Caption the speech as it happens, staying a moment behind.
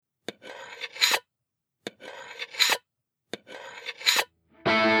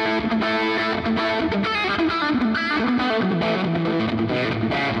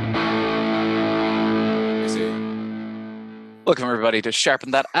Welcome, everybody, to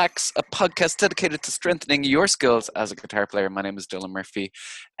Sharpen That Axe, a podcast dedicated to strengthening your skills as a guitar player. My name is Dylan Murphy,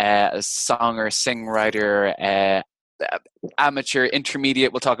 a songer, songwriter, amateur,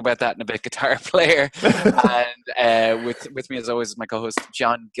 intermediate. We'll talk about that in a bit. Guitar player, and with me, as always, is my co-host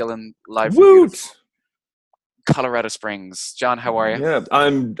John Gillen, live from beautiful Colorado Springs. John, how are you? Yeah,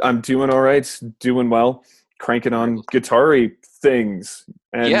 I'm doing all right, doing well, cranking on guitar-y things,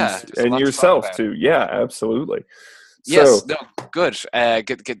 and yourself too. Yeah, absolutely. Yes, no, good.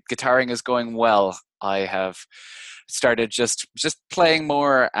 Guitaring is going well. I have started just playing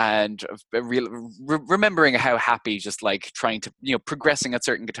more and remembering how happy just like trying to, progressing at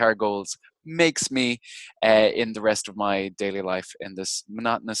certain guitar goals makes me in the rest of my daily life in this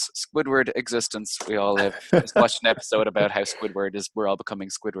monotonous Squidward existence we all live. Just watched an episode about how we're all becoming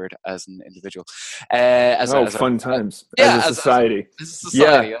Squidward as an individual. Fun times as a society.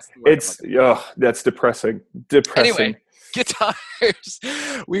 Yeah, that's depressing. Anyway, guitars.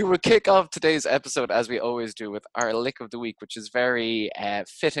 We will kick off today's episode as we always do with our lick of the week, which is very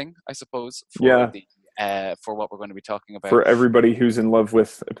fitting, I suppose, for what we're going to be talking about. For everybody who's in love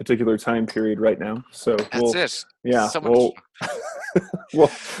with a particular time period right now. So that's it. Yeah, we'll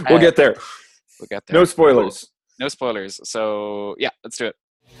get there. We'll get there. No spoilers. Cool. No spoilers. So yeah, let's do it.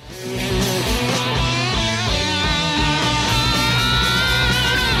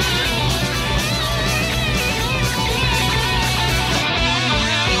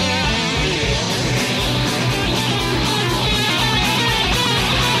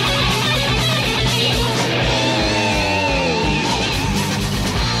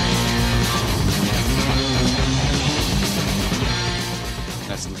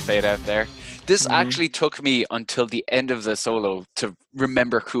 Fade out there. This actually took me until the end of the solo to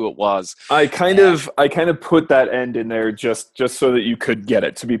remember who it was. I kind of put that end in there just so that you could get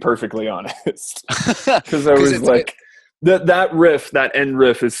it, to be perfectly honest. Because I was like, that end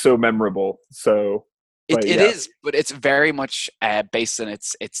riff is so memorable. So it is, but it's very much based on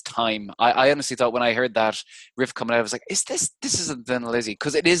its time. I honestly thought when I heard that riff coming out, I was like, this isn't Thin Lizzy?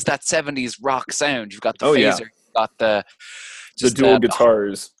 Because it is that 70s rock sound. You've got the phaser, you've got the dual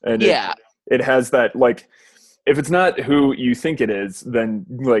guitars, and it has that, like, if it's not who you think it is, then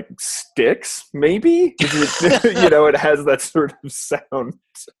like Styx maybe. It has that sort of sound.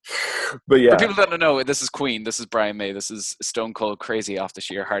 But yeah, for people that don't know, this is Queen, this is Brian May, this is Stone Cold Crazy off the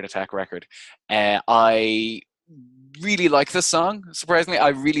Sheer Heart Attack record. I really like this song, surprisingly. I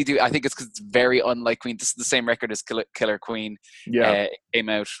really do. I think it's because it's very unlike Queen. This is the same record as Killer Queen. It came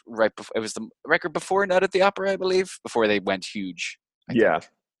out right before. It was the record before Night at the Opera, I believe, before they went huge. Yeah.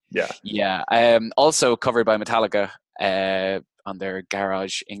 Also covered by Metallica on their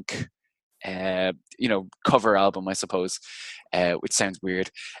Garage Inc. Cover album, I suppose, which sounds weird.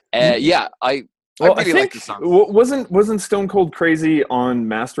 I really like this song. Wasn't Stone Cold Crazy on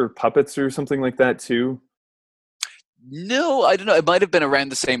Master of Puppets or something like that too? No, I don't know. It might have been around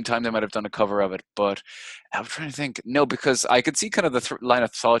the same time they might have done a cover of it, but I'm trying to think. No, because I could see kind of the line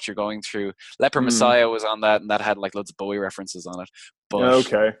of thought you're going through. Leper Messiah was on that, and that had like loads of Bowie references on it. But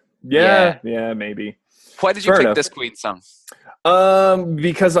okay, yeah, maybe. Why did you pick this Queen song?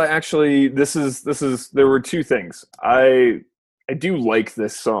 Because I actually there were two things. I do like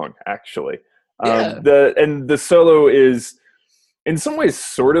this song actually. The solo is in some ways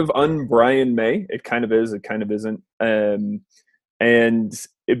sort of un-Brian May. It kind of is, it kind of isn't. But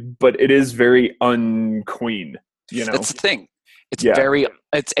it is very un-Queen, That's the thing. It's very,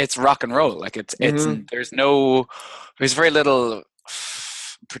 it's rock and roll. Like it's there's very little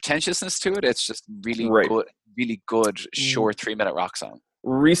pretentiousness to it. It's just really good, short 3-minute rock song.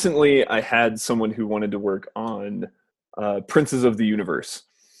 Recently, I had someone who wanted to work on Princes of the Universe,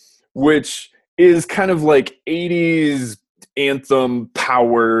 which is kind of like 80s anthem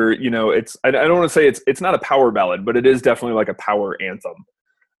power. It's I don't want to say it's not a power ballad, but it is definitely like a power anthem.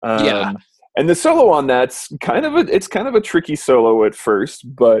 And the solo on that's kind of a tricky solo at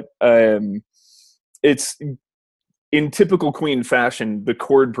first, but it's in typical Queen fashion. The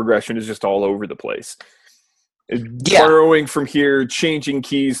chord progression is just all over the place. Borrowing from here, changing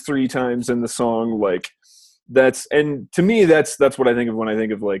keys 3 times in the song, like and to me that's what I think of when I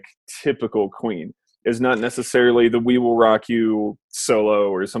think of like typical Queen. Is not necessarily the "We Will Rock You"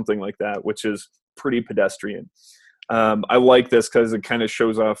 solo or something like that, which is pretty pedestrian. I like this because it kind of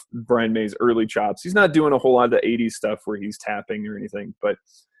shows off Brian May's early chops. He's not doing a whole lot of the 80s stuff where he's tapping or anything,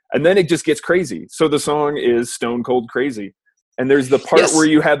 and then it just gets crazy. So the song is Stone Cold Crazy. And there's the part where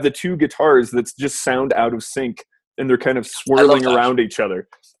you have the 2 guitars that just sound out of sync, and they're kind of swirling around each other.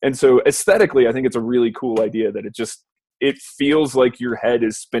 And so aesthetically, I think it's a really cool idea that it feels like your head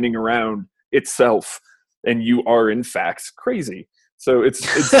is spinning around itself and you are in fact crazy. So it's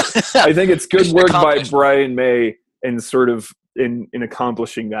I think it's good work by Brian May and sort of in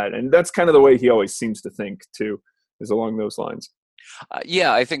accomplishing that. And that's kind of the way he always seems to think too, is along those lines.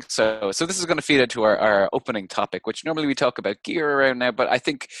 Yeah, I think so. So this is going to feed into our opening topic, which normally we talk about gear around now, but I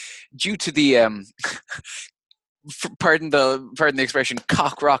think due to the pardon the expression,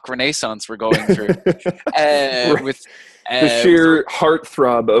 cock rock renaissance we're going through, right. with the sheer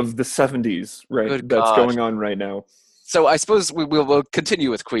heartthrob of the 70s, right? That's God. Going on right now. So I suppose we'll continue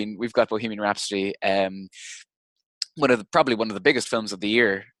with Queen. We've got Bohemian Rhapsody, probably one of the biggest films of the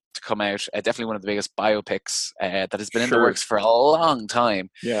year to come out. Definitely one of the biggest biopics that has been in the works for a long time.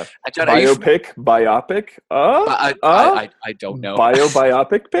 Yeah, John, biopic. I don't know.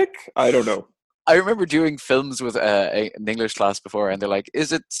 Biopic pick. I don't know. I remember doing films with an English class before, and they're like,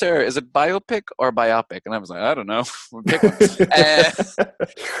 "Is it biopic or biopic?" And I was like, "I don't know. Pick one."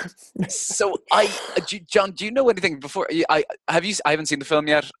 So, John, do you know anything before? I haven't seen the film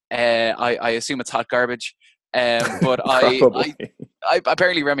yet. I assume it's hot garbage. But I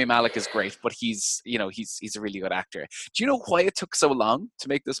apparently Rami Malek is great, but he's a really good actor. Do you know why it took so long to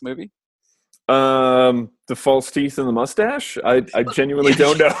make this movie? The false teeth and the mustache. I genuinely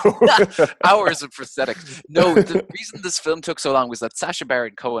don't know. Hours of prosthetics. No, the reason this film took so long was that Sacha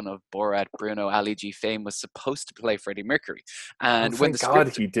Baron Cohen of Borat, Bruno, Ali G fame was supposed to play Freddie Mercury, and when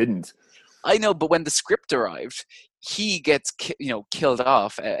he didn't. I know, but when the script arrived, he gets killed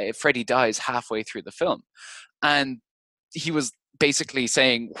off. Freddie dies halfway through the film, and he was basically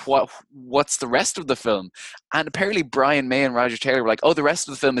saying, what's the rest of the film? And apparently Brian May and Roger Taylor were like, oh, the rest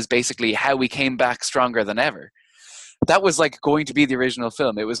of the film is basically how we came back stronger than ever. That was like going to be the original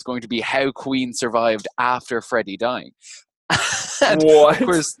film. It was going to be how Queen survived after Freddie dying. And what? Of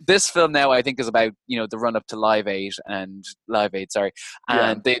course, this film now I think is about the run up to Live Aid, and they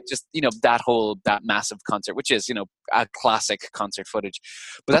just that massive concert, which is a classic concert footage.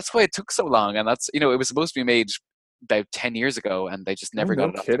 But that's why it took so long, and that's it was supposed to be made about 10 years ago, and they just never got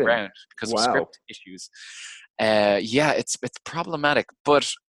it off the ground because of script issues. It's problematic.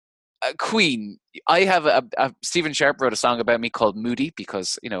 But Queen, I have Stephen Sharp wrote a song about me called Moody,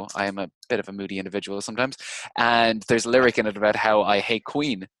 because I am a bit of a moody individual sometimes, and there's a lyric in it about how I hate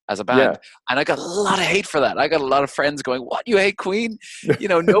Queen as a band, and I got a lot of hate for that. I got a lot of friends going, what, you hate Queen?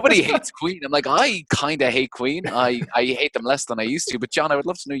 Nobody hates Queen. I'm like, I kind of hate Queen. I hate them less than I used to. But John, I would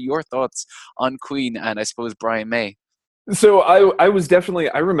love to know your thoughts on Queen, and I suppose Brian May. So I was definitely,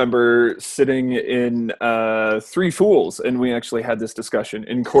 I remember sitting in Three Fools, and we actually had this discussion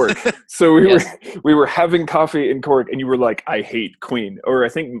in Cork. So we were having coffee in Cork, and you were like, I hate Queen. Or I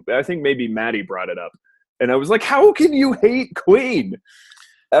think maybe Maddie brought it up. And I was like, how can you hate Queen?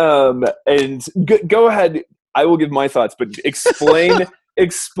 And go ahead. I will give my thoughts, but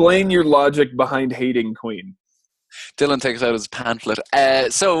explain your logic behind hating Queen. Dylan takes out his pamphlet.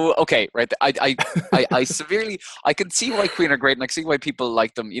 So okay, right. I can see why Queen are great, and I can see why people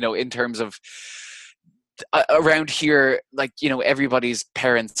like them. In terms of around here, like everybody's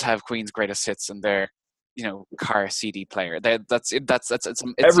parents have Queen's greatest hits in their car CD player. That's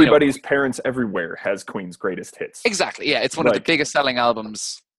everybody's parents everywhere has Queen's greatest hits. Exactly. Yeah, it's one of the biggest selling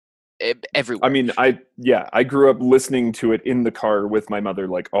albums everywhere. I mean, I grew up listening to it in the car with my mother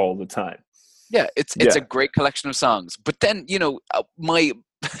like all the time. Yeah, it's a great collection of songs. But then, my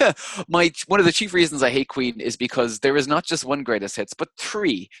one of the chief reasons I hate Queen is because there is not just one greatest hits, but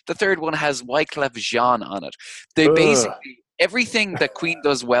three. The third one has Wyclef Jean on it. They basically everything that Queen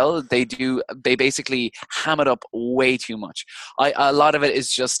does well, they basically ham it up way too much. A lot of it is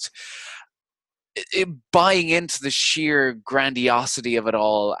just buying into the sheer grandiosity of it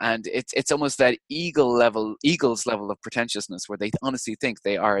all, and it's almost that Eagles level of pretentiousness where they honestly think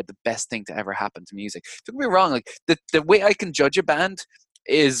they are the best thing to ever happen to music. Don't get me wrong, like the way I can judge a band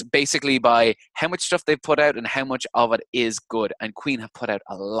is basically by how much stuff they've put out and how much of it is good, and Queen have put out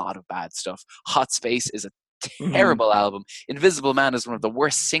a lot of bad stuff. Hot Space is a terrible album. Invisible Man is one of the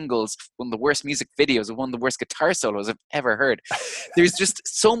worst singles, one of the worst music videos, and one of the worst guitar solos I've ever heard. There's just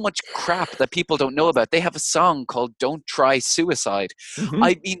so much crap that people don't know about. They have a song called Don't Try Suicide.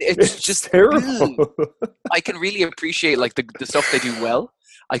 I mean, it's just terrible. I can really appreciate like the stuff they do well.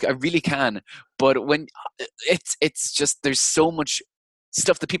 I really can. But when it's just there's so much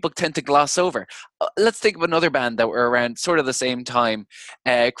stuff that people tend to gloss over. Let's think of another band that were around sort of the same time,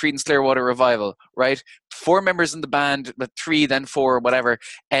 Creedence Clearwater Revival, right? 4 members in the band, but 3, then 4, whatever,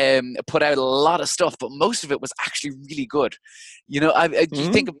 put out a lot of stuff, but most of it was actually really good. You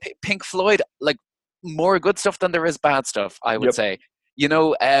think of Pink Floyd, like more good stuff than there is bad stuff, I would say.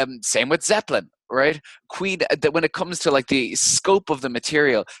 Same with Zeppelin, right? Queen, that when it comes to like the scope of the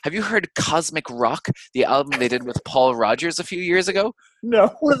material, have you heard Cosmic Rock, the album they did with Paul Rogers a few years ago? No.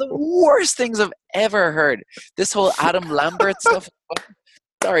 One of the worst things I've ever heard. This whole Adam Lambert stuff.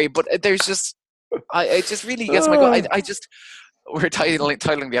 Sorry, but there's just, it just really gets my goat. I just, we're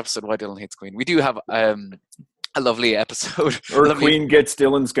titling the episode "Why Dylan Hates Queen." We do have a lovely episode. Or lovely, Queen gets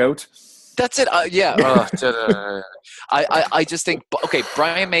Dylan's goat. that's it. Yeah. I just think, okay,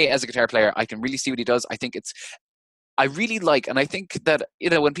 Brian May as a guitar player, I can really see what he does. I think I really like, and I think that,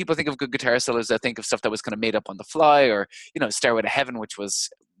 when people think of good guitar solos, they think of stuff that was kind of made up on the fly, or, Stairway to Heaven, which was,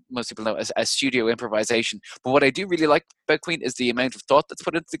 most people know as studio improvisation. But what I do really like about Queen is the amount of thought that's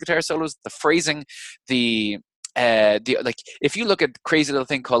put into the guitar solos, the phrasing, the like, if you look at Crazy Little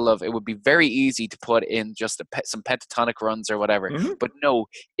Thing Called Love, it would be very easy to put in just some pentatonic runs or whatever. Mm-hmm. But no,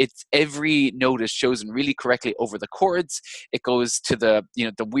 it's every note is chosen really correctly over the chords. It goes to the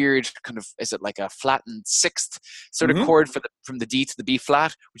the weird kind of, is it like a flattened sixth sort of chord from the D to the B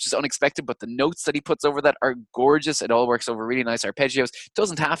flat, which is unexpected. But the notes that he puts over that are gorgeous. It all works over really nice arpeggios. It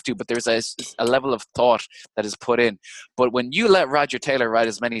doesn't have to, but there's a level of thought that is put in. But when you let Roger Taylor write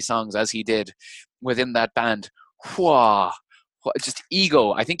as many songs as he did within that band, just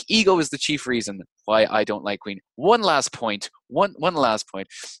ego. I think ego is the chief reason why I don't like Queen. One last point.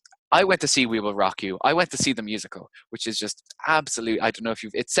 I went to see We Will Rock You. I went to see the musical, which is just absolute. I don't know if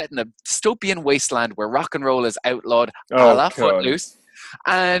it's set in a dystopian wasteland where rock and roll is outlawed, a la Footloose,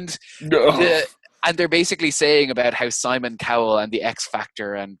 and and they're basically saying about how Simon Cowell and the X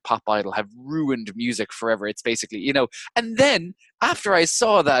Factor and Pop Idol have ruined music forever. It's basically, and then after I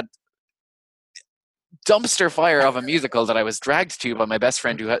saw that dumpster fire of a musical that I was dragged to by my best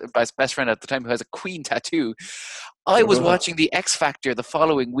friend at the time, who has a Queen tattoo, I was watching the X Factor the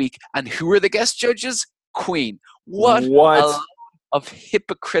following week, and who are the guest judges? Queen. What? A lot of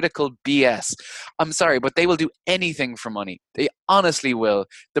hypocritical BS. I'm sorry, but they will do anything for money. They honestly will.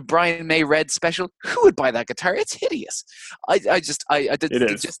 The Brian May Red special, who would buy that guitar? It's hideous.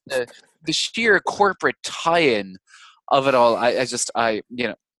 The sheer corporate tie-in of it all.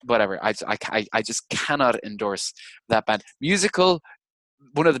 Whatever. I just cannot endorse that band. Musical,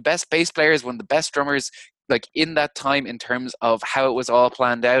 one of the best bass players, one of the best drummers, like in that time in terms of how it was all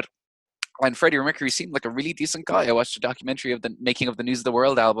planned out. And Freddie Mercury seemed like a really decent guy. I watched a documentary of the making of the News of the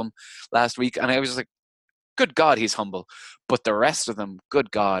World album last week, and I was just like, good God, he's humble. But the rest of them, good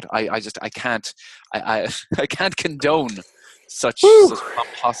God, I can't condone such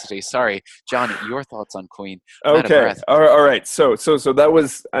pomposity. Sorry, John, your thoughts on Queen? Okay, all right. So that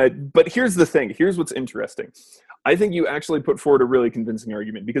was. But here's the thing. Here's what's interesting. I think you actually put forward a really convincing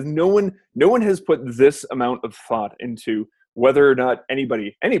argument, because no one has put this amount of thought into whether or not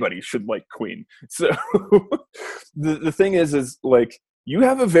anybody should like Queen. So the thing is like, you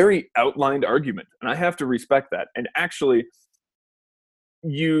have a very outlined argument, and I have to respect that. And actually,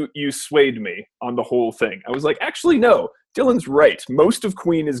 you swayed me on the whole thing. I was like, actually, no, Dylan's right. Most of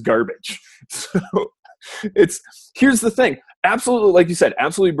Queen is garbage. So here's the thing. Absolutely, like you said,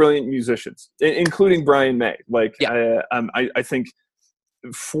 absolutely brilliant musicians, including Brian May. Like, yeah. I think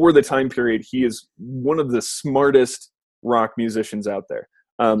for the time period, he is one of the smartest rock musicians out there.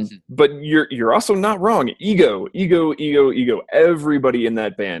 But you're also not wrong. Ego. Everybody in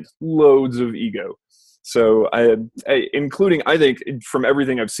that band, loads of ego. So including, I think, from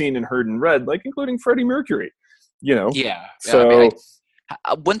everything I've seen and heard and read, like including Freddie Mercury, Yeah. So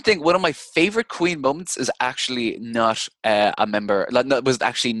one of my favorite Queen moments is actually not a member. Was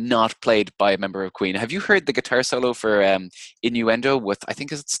actually not played by a member of Queen. Have you heard the guitar solo for Innuendo with, I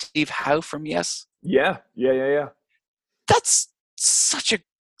think, is it Steve Howe from Yes? Yeah. That's such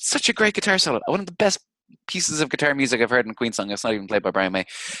a great guitar solo. One of the best pieces of guitar music I've heard in a Queen song. It's not even played by Brian May.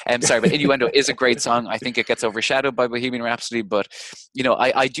 Sorry, but Innuendo is a great song. I think it gets overshadowed by Bohemian Rhapsody, but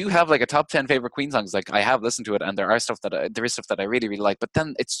I do have like a top 10 favorite Queen songs. Like, I have listened to it, and there is stuff that I really, really like, but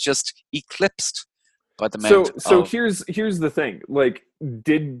then it's just eclipsed by the amount. So here's the thing. Like,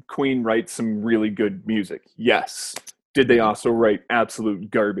 did Queen write some really good music? Yes. Did they also write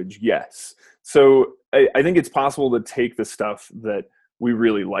absolute garbage? Yes. So I think it's possible to take the stuff that we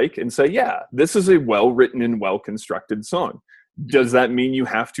really like and say, yeah, this is a well-written and well-constructed song. Does that mean you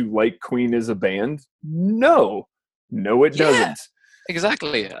have to like Queen as a band? No, it doesn't.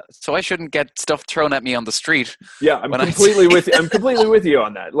 Exactly. So I shouldn't get stuff thrown at me on the street. Yeah, I'm completely with you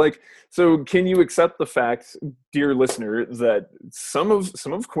on that. Like, so can you accept the fact, dear listener, that some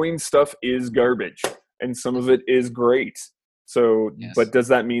of Queen's stuff is garbage and some of it is great? So, yes. But does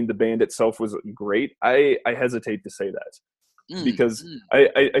that mean the band itself was great? I hesitate to say that. Because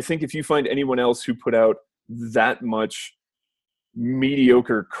I think if you find anyone else who put out that much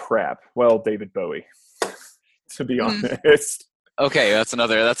mediocre crap. Well, David Bowie, to be Mm, honest. okay, that's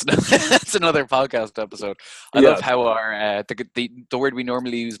another podcast episode. I love Yeah, how our the word we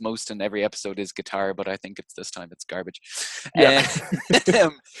normally use most in every episode is guitar, but I think it's this time it's garbage. yeah.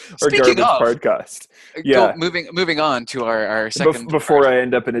 Um, Our speaking garbage of, podcast. Yeah. moving on to our second Before part. I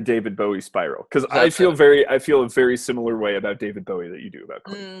end up in a David Bowie spiral, because That's I feel a very similar way about David Bowie that you do about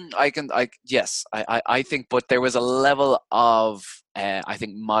Queen. yes, I think, but there was a level of, I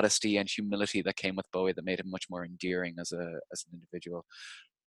think, modesty and humility that came with Bowie that made him much more endearing as an individual.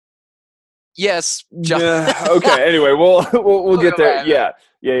 Yes, John. Yeah. Okay. Anyway, we'll We'll get go there. back.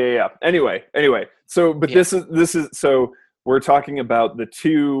 Yeah. Anyway. So, but Yeah. this is so we're talking about the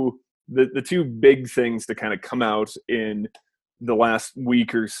two big things to kind of come out in the last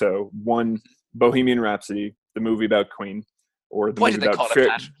week or so. One, Bohemian Rhapsody, the movie about Queen, or the Why movie did they about call it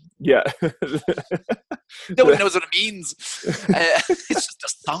that? yeah. Nobody knows what it means. It's just a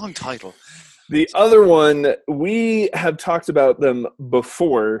song title. The other one, we have talked about them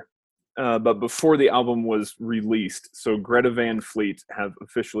before, but before the album was released. So Greta Van Fleet have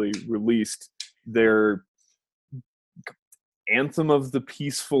officially released their Anthem of the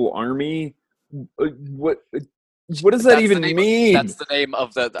Peaceful Army. What does that even mean? That's the name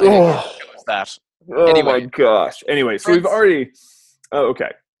of the. I think it shows that. Oh Anyway, my gosh. Anyway, so we've friends, already. Oh,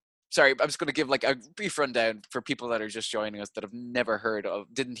 okay. sorry, I'm just going to give like a brief rundown for people that are just joining us that have never heard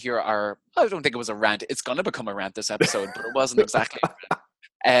of, didn't hear our. I don't think it was a rant. It's going to become a rant this episode, but it wasn't exactly.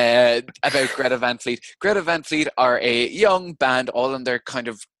 About Greta Van Fleet. Greta Van Fleet are a young band, all in their kind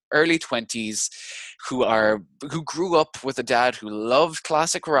of early 20s, who grew up with a dad who loved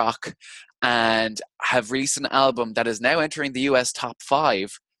classic rock and have released an album that is now entering the US top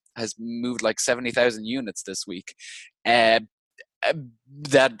 5, has moved like 70,000 units this week.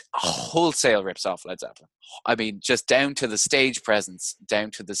 That wholesale rips off Led Zeppelin. I mean, just down to the stage presence,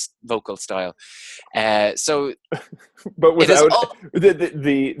 down to this vocal style. So, but without all,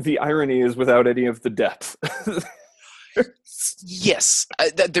 the irony is without any of the depth. yes,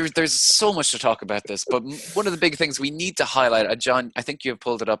 there's so much to talk about this, but one of the big things we need to highlight, John, I think you have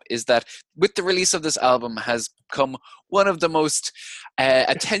pulled it up, is that with the release of this album has come one of the most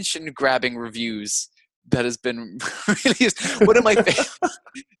attention-grabbing reviews that has been released. One of my favorite.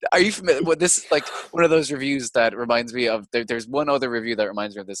 Are you familiar with this? Like one of those reviews that reminds me of. There's one other review that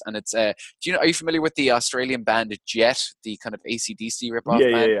reminds me of this, and it's. Do you know? Are you familiar with the Australian band Jet, the kind of AC/DC ripoff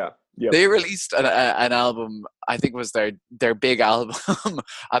band? Yeah. Yep. They released an album. I think it was their big album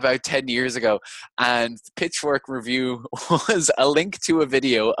about 10 years ago, and the Pitchfork review was a link to a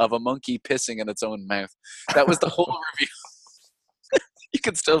video of a monkey pissing in its own mouth. That was the whole review. You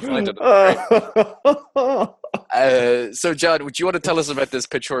can still find it. So, John, would you want to tell us about this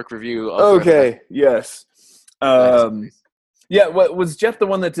Pitchfork review? Okay. Yes. Nice. Yeah. What was Jeff the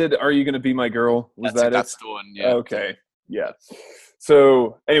one that did "Are You Gonna Be My Girl"? Was That's the one. Yeah. Okay. Yeah.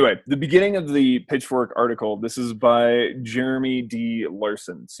 So anyway, the beginning of the Pitchfork article. This is by Jeremy D.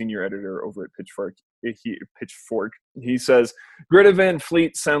 Larson, senior editor over at Pitchfork. He says, Greta Van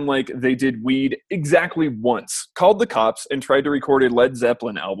Fleet sound like they did weed exactly once, called the cops, and tried to record a Led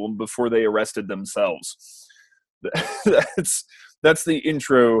Zeppelin album before they arrested themselves. That's the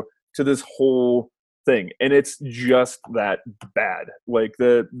intro to this whole thing, and it's just that bad. Like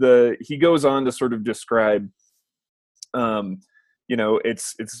he goes on to sort of describe,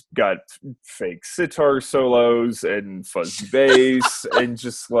 it's got fake sitar solos and fuzzy bass, and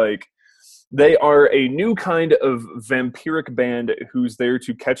just like they are a new kind of vampiric band who's there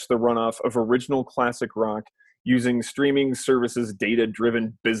to catch the runoff of original classic rock using streaming services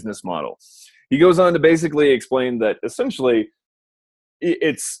data-driven business model. He goes on to basically explain that essentially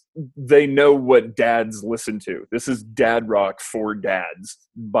they know what dads listen to. This is dad rock for dads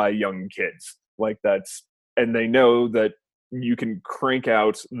by young kids. Like and they know that you can crank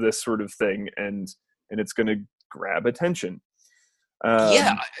out this sort of thing and it's going to grab attention.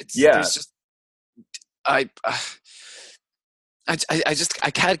 There's just I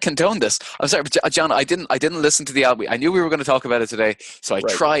can't condone this. I'm sorry, but John, I didn't listen to the album. I knew we were going to talk about it today, so I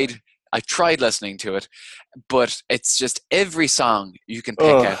tried listening to it, but it's just every song you can pick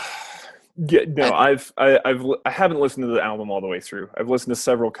out. Yeah, no, I haven't listened to the album all the way through. I've listened to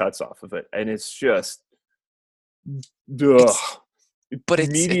several cuts off of it, and it's just it's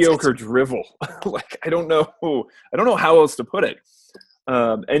mediocre drivel. Like I don't know how else to put it.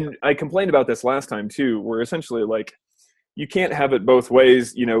 And I complained about this last time too, where essentially like you can't have it both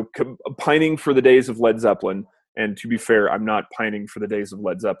ways. Pining for the days of Led Zeppelin. And to be fair, I'm not pining for the days of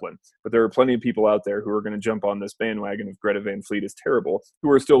Led Zeppelin, but there are plenty of people out there who are going to jump on this bandwagon if Greta Van Fleet is terrible,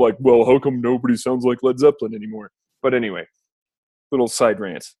 who are still like, well, how come nobody sounds like Led Zeppelin anymore? But anyway, little side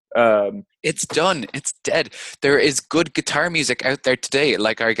rant. It's done. It's dead. There is good guitar music out there today,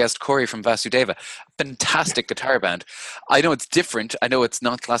 like our guest Corey from Vasudeva. Fantastic guitar band. I know it's different. I know it's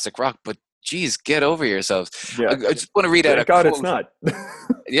not classic rock, but geez, get over yourselves. Yeah. I just want to read out a God, quote. it's not.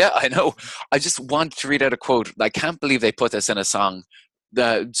 Yeah, I know. I just want to read out a quote. I can't believe they put this in a song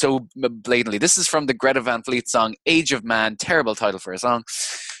so blatantly. This is from the Greta Van Fleet song, Age of Man. Terrible title for a song.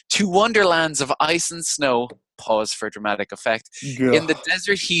 To wonderlands of ice and snow, pause for dramatic effect, in the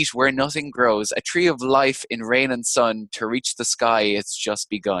desert heat where nothing grows, a tree of life in rain and sun, to reach the sky, it's just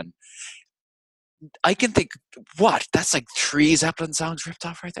begun. I can think, what? That's like 3 Zeppelin songs ripped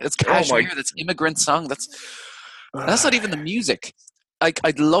off right there. That's Kashmir, that's Immigrant Song, that's not even the music.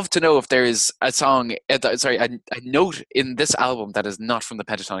 I'd love to know if there is a song, a note in this album that is not from the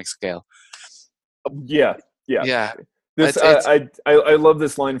pentatonic scale. Yeah. This I love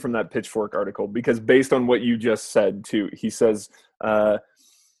this line from that Pitchfork article, because based on what you just said too, he says,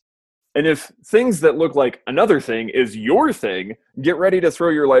 and if things that look like another thing is your thing, get ready to throw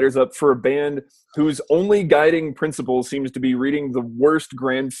your lighters up for a band whose only guiding principle seems to be reading the worst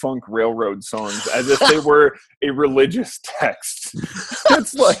Grand Funk Railroad songs as if they were a religious text.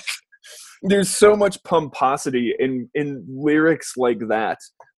 It's like, there's so much pomposity in lyrics like that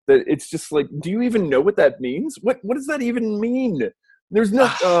it's just like, do you even know what that means? What does that even mean? There's no...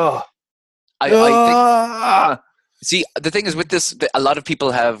 I think... See, the thing is with this, a lot of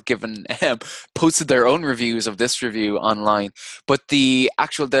people have posted their own reviews of this review online, but the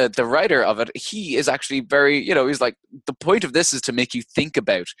writer of it, he is actually very, he's like, the point of this is to make you think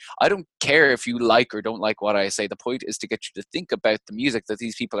about. I don't care if you like or don't like what I say. The point is to get you to think about the music that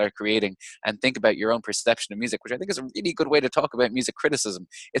these people are creating and think about your own perception of music, which I think is a really good way to talk about music criticism.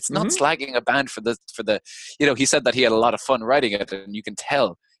 It's not slagging a band for the, he said that he had a lot of fun writing it, and you can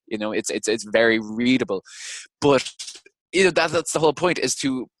tell. It's very readable, but that's the whole point, is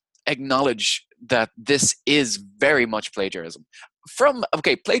to acknowledge that this is very much plagiarism.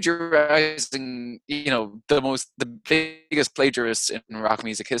 Plagiarizing, the biggest plagiarists in rock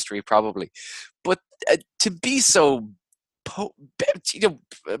music history probably, but to be so,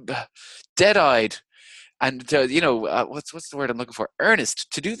 dead-eyed and what's the word I'm looking for?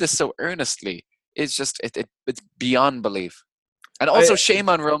 Earnest. To do this so earnestly is just it's beyond belief. And also, shame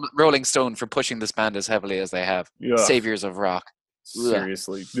on Rolling Stone for pushing this band as heavily as they have. Ugh. Saviors of rock.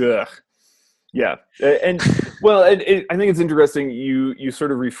 Seriously. Ugh. Yeah. And well, I think it's interesting you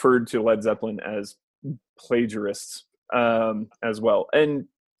sort of referred to Led Zeppelin as plagiarists as well. And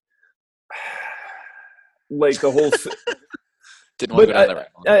like the whole... Didn't want to go down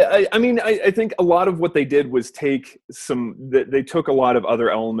that right. I think a lot of what they did was they took a lot of other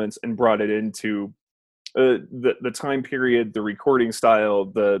elements and brought it into... the time period, the recording style,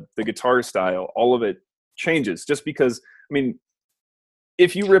 the guitar style, all of it changes just because,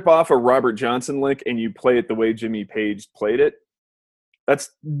 if you rip off a Robert Johnson lick and you play it the way Jimmy Page played it, that's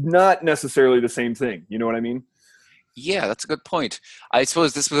not necessarily the same thing. You know what I mean? Yeah, that's a good point. I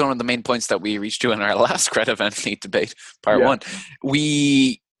suppose this was one of the main points that we reached to in our last Greta Van Fleet debate, part 1.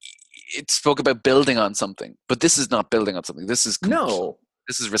 It spoke about building on something, but this is not building on something. This is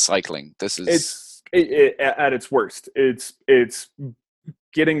This is recycling. This is... at its worst, it's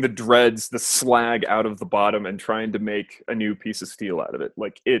getting the dreads, the slag out of the bottom and trying to make a new piece of steel out of it.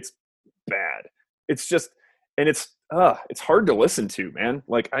 Like, it's bad. It's just, and it's hard to listen to, man.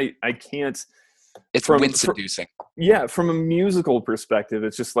 Like, I can't. It's wince-inducing. Yeah, from a musical perspective,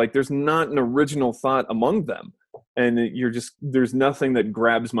 it's just like there's not an original thought among them, and there's nothing that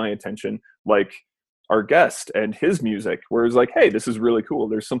grabs my attention like our guest and his music, where it's like, hey, this is really cool.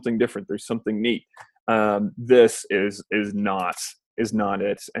 There's something different. There's something neat. This is not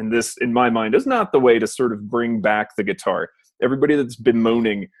it. And this, in my mind, is not the way to sort of bring back the guitar. Everybody that's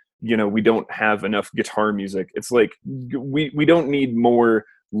bemoaning, we don't have enough guitar music. It's like, we don't need more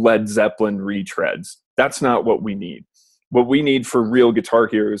Led Zeppelin retreads. That's not what we need. What we need for real guitar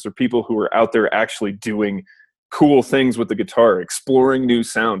heroes are people who are out there actually doing cool things with the guitar, exploring new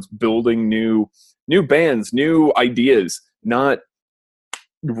sounds, building new bands, new ideas, not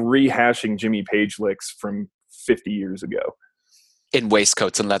rehashing Jimmy Page licks from 50 years ago. In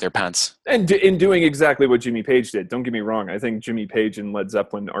waistcoats and leather pants. And in doing exactly what Jimmy Page did. Don't get me wrong. I think Jimmy Page and Led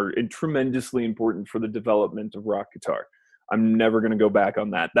Zeppelin are tremendously important for the development of rock guitar. I'm never going to go back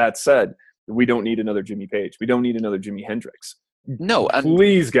on that. That said, we don't need another Jimmy Page. We don't need another Jimi Hendrix. No.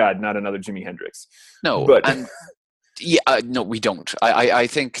 Please, God, not another Jimi Hendrix. No. But... no, we don't. I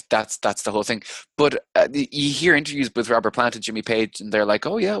think that's the whole thing. But you hear interviews with Robert Plant and Jimmy Page, and they're like,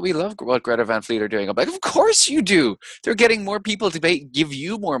 "Oh yeah, we love what Greta Van Fleet are doing." I'm like, "Of course you do. They're getting more people to give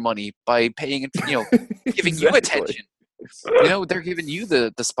you more money by paying, giving you attention. They're giving you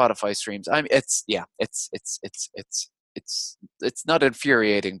the Spotify streams. It's yeah, it's not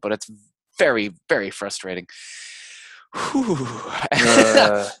infuriating, but it's very, very frustrating. Whew.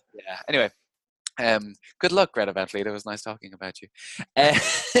 Uh, Yeah. Anyway, good luck, Greta Van Fleet. It was nice talking about you.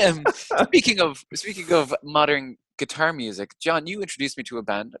 Speaking of modern guitar music, John, you introduced me to a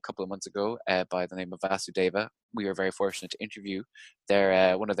band a couple of months ago by the name of Vasudeva. We were very fortunate to interview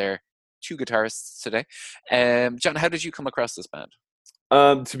their one of their two guitarists today. John, how did you come across this band?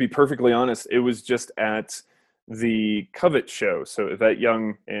 to be perfectly honest, it was just at the Covet show. So Yvette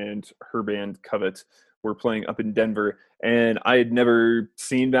Young and her band Covet were playing up in Denver, and I had never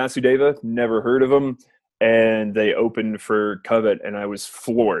seen Vasudeva, never heard of them, and they opened for Covet, and I was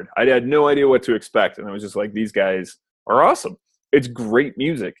floored. I had no idea what to expect, and I was just like, these guys are awesome. It's great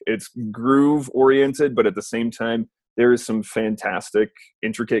music. It's groove oriented, but at the same time, there is some fantastic,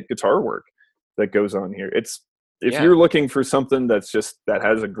 intricate guitar work that goes on here. If Yeah, you're looking for something that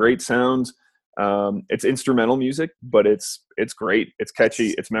has a great sound, it's instrumental music, but it's great. It's catchy.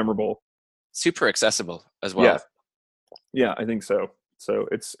 it's It's memorable. super accessible as Yeah, well. yeah, I think so. So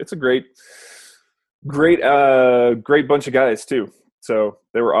it's a great bunch of guys too. So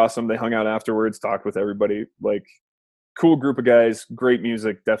they were awesome. They hung out afterwards, talked with everybody. Like, cool group of guys, great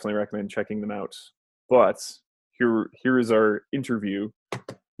music. Definitely recommend checking them out. But here is our interview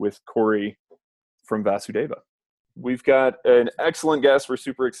with Corey from Vasudeva. We've got an excellent guest. We're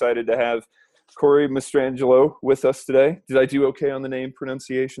super excited to have Corey Mastrangelo with us today. Did I do okay on the name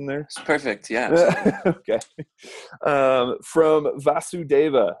pronunciation there? It's perfect. Yeah. Absolutely. Okay. From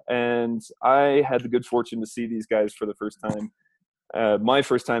Vasudeva. And I had the good fortune to see these guys for the first time, my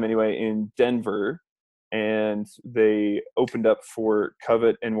first time anyway, in Denver. And they opened up for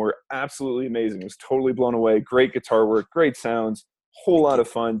Covet and were absolutely amazing. It was totally blown away. Great guitar work, great sounds, whole lot of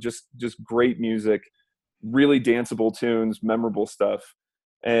fun, just great music, really danceable tunes, memorable stuff.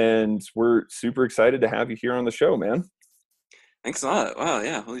 And we're super excited to have you here on the show, man. Thanks a lot. Wow.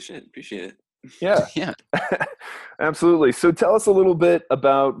 Yeah. Holy shit. Appreciate it. Yeah. Yeah. Absolutely. So tell us a little bit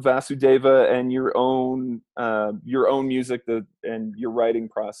about Vasudeva and your own music and your writing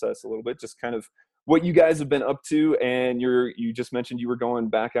process a little bit, just kind of what you guys have been up to. And you just mentioned you were going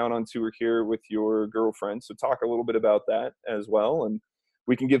back out on tour here with your girlfriend. So talk a little bit about that as well. And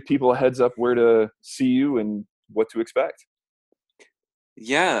we can give people a heads up where to see you and what to expect.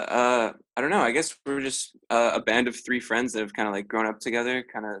 Yeah. I don't know. I guess we're just a band of three friends that have kind of like grown up together,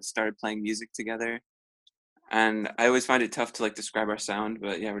 kind of started playing music together. And I always find it tough to like describe our sound,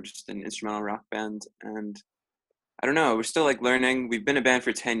 but yeah, we're just an instrumental rock band. And I don't know, we're still like learning. We've been a band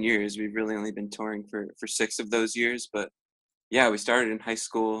for 10 years. We've really only been touring for 6 of those years. But yeah, we started in high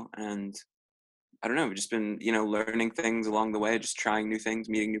school, and I don't know, we've just been, learning things along the way, just trying new things,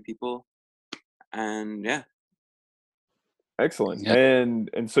 meeting new people. And yeah. Excellent. Yeah.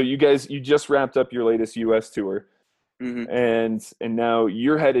 And so you just wrapped up your latest US tour. Hmm. And now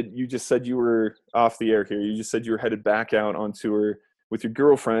you just said you were off the air here. You just said you were headed back out on tour with your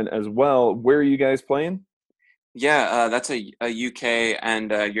girlfriend as well. Where are you guys playing? Yeah, that's a UK and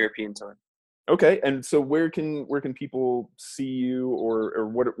European tour. Okay. And so where can people see you, or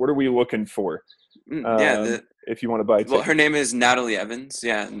what are we looking for? Yeah, If you want to buy well, her tickets. name is Natalie Evans.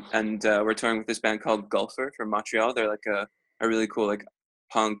 Yeah, and we're touring with this band called Gulfer from Montreal. They're like a really cool like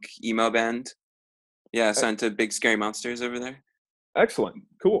punk emo band. Yeah, signed to Big Scary Monsters over there. Excellent.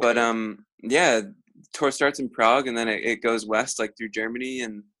 Cool. But yeah, tour starts in Prague, and then it goes west like through Germany,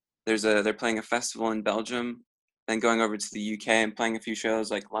 and they're playing a festival in Belgium, then going over to the UK and playing a few shows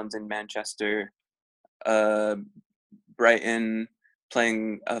like London, Manchester, uh, Brighton,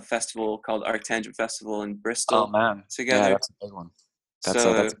 playing a festival called Arctangent Festival in Oh Bristol man. Yeah, together. that's a big one.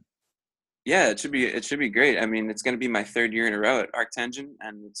 So That's yeah, it should be great. I mean, it's going to be my third year in a row at Arctangent,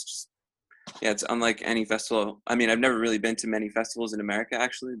 and it's just it's unlike any festival. I mean, I've never really been to many festivals in America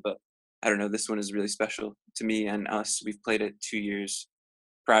actually, but I don't know, this one is really special to me and us. We've played it 2 years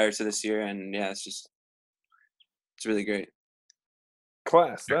prior to this year, and yeah, it's really great.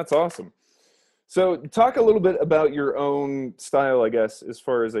 Class. That's awesome. So talk a little bit about your own style, I guess, as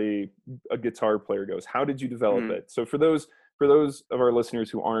far as a guitar player goes. How did you develop Mhm. it? So for those of our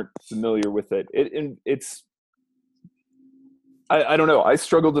listeners who aren't familiar with it's I don't know. I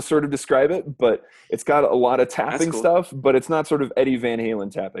struggle to sort of describe it, but it's got a lot of That's tapping cool. stuff, but it's not sort of Eddie Van Halen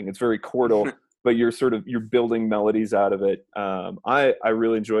tapping. It's very chordal, but you're building melodies out of it. I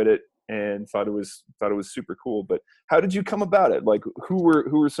really enjoyed it and thought it was super cool. But how did you come about it? Like, who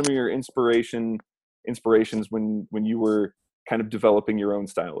were some of your inspirations when you were kind of developing your own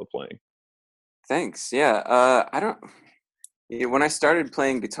style of playing? Thanks. Yeah. I don't. Yeah, when I started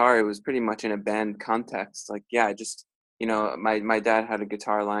playing guitar, it was pretty much in a band context. Like, yeah, I just you know, my dad had a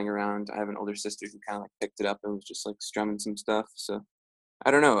guitar lying around. I have an older sister who kind of like picked it up and was just like strumming some stuff. So I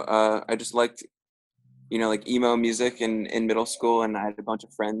don't know. I just liked, you know, like emo music in middle school, and I had a bunch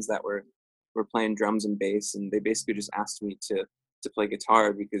of friends that were playing drums and bass, and they basically just asked me to play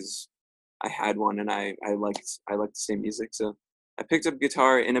guitar because I had one and I liked the same music. So I picked up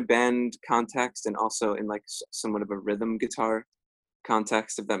guitar in a band context and also in like somewhat of a rhythm guitar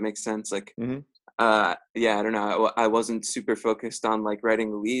context, if that makes sense. Like, Hmm. yeah, I don't know. I wasn't super focused on like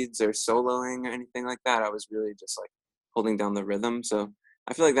writing leads or soloing or anything like that. I was really just like holding down the rhythm. So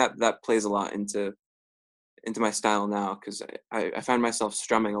I feel like that plays a lot into my style now because I find myself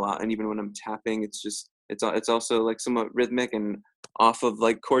strumming a lot, and even when I'm tapping, it's also like somewhat rhythmic and off of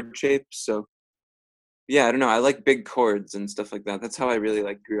like chord shapes. So yeah, I don't know. I like big chords and stuff like that. That's how I really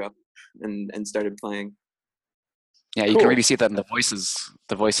like grew up and started playing. Yeah, you can really Cool. see that in the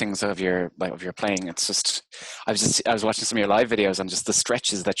voicings of your playing. It's just, I was watching some of your live videos and just the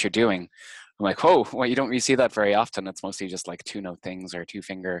stretches that you're doing. I'm like, whoa, well, you don't really see that very often. It's mostly just like two note things or two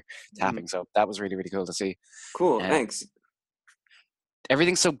finger Mhm. tapping. So that was really, really cool to see. Cool, And thanks.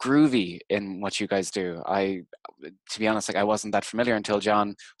 everything's so groovy in what you guys do. To be honest, like I wasn't that familiar until John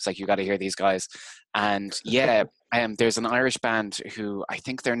was like, you got to hear these guys. And yeah, there's an Irish band who I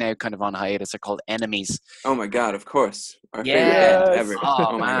think they're now kind of on hiatus. They're called Enemies. Oh my God, of course, our favorite Yeah. band Yes. ever. Oh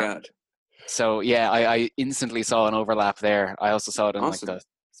Oh my man. God, So yeah, I instantly saw an overlap there. I also saw it in like awesome. the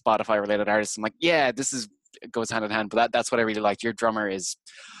Spotify related artists. I'm like, yeah, this is it goes hand in hand. But that's what I really liked. Your drummer is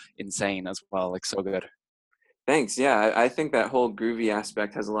insane as well, like so good. Thanks. Yeah, I think that whole groovy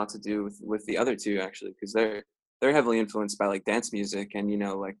aspect has a lot to do with the other two actually, because they're heavily influenced by like dance music and you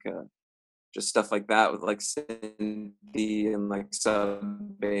know like just stuff like that with like synthy and like sub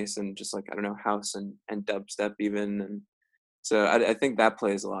bass and just like I don't know house and dubstep even, and so I think that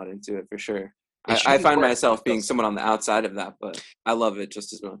plays a lot into it for sure. It I shouldn't find work. myself But being someone on the outside of that, but I love it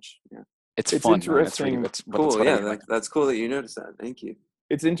just as much. Yeah. it's It's fun, man. interesting. It's Cool. what I Yeah, really like. that's cool that you noticed that. Thank you.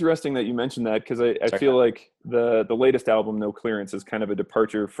 It's interesting that you mentioned that because I Sorry. feel like the latest album, No Clearance, is kind of a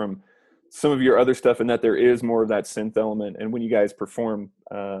departure from some of your other stuff in that there is more of that synth element. And when you guys perform,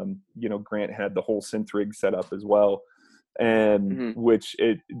 you know, Grant had the whole synth rig set up as well, and Hmm. which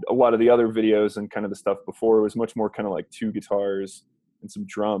a lot of the other videos and kind of the stuff before was much more kind of like two guitars and some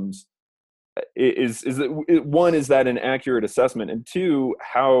drums. One, is that an accurate assessment? And two,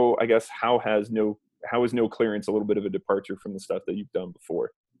 how, I guess, how is No Clearance a little bit of a departure from the stuff that you've done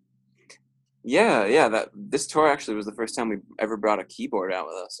before? Yeah, yeah. That this tour actually was the first time we ever brought a keyboard out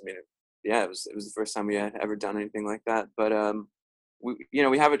with us. I mean, yeah, it was the first time we had ever done anything like that. But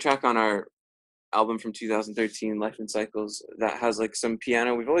we have a track on our album from 2013, Life in Cycles, that has like some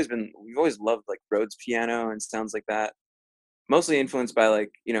piano. We've always loved like Rhodes piano and sounds like that. Mostly influenced by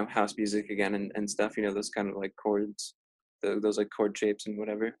like house music again and stuff. You know those kind of like chords, those like chord shapes and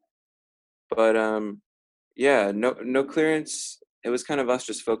whatever. But yeah, no clearance. It was kind of us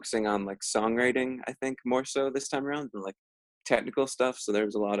just focusing on like songwriting, I think, more so this time around than like technical stuff. So there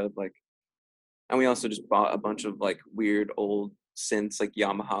was a lot of like, and we also just bought a bunch of like weird old synths, like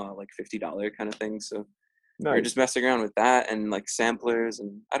Yamaha, like $50 kind of things. So we were just Nice. messing around with that and like samplers,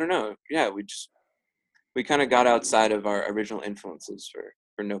 and I don't know. Yeah, we kind of got outside of our original influences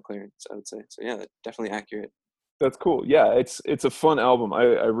for no clearance, I would say. So yeah, definitely accurate. That's cool. Yeah, it's a fun album. I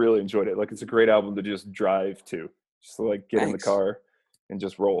really enjoyed it. Like it's a great album to just drive to, just to like get in the Thanks. car and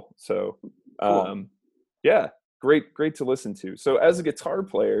just roll. So, Cool. um, yeah, great to listen to. So as a guitar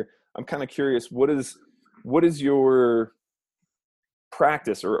player, I'm kind of curious, what is your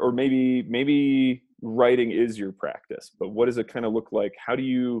practice, or maybe writing is your practice, but what does it kind of look like? How do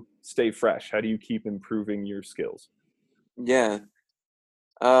you stay fresh? How do you keep improving your skills? Yeah.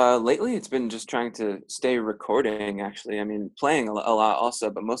 Lately it's been just trying to stay recording actually. I mean, playing a lot also,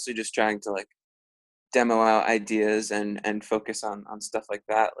 but mostly just trying to like demo out ideas and focus on stuff like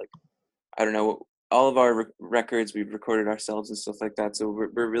that. Like I don't know, all of our records we've recorded ourselves and stuff like that. So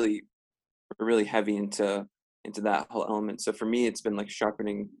we're really heavy into that whole element. So for me, it's been like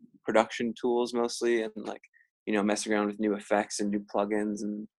sharpening production tools mostly, and like messing around with new effects and new plugins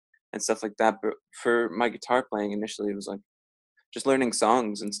and stuff like that. But for my guitar playing, initially it was like just learning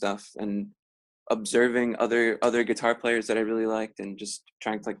songs and stuff and observing other guitar players that I really liked and just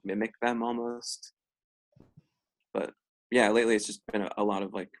trying to like mimic them almost. But yeah, lately it's just been a lot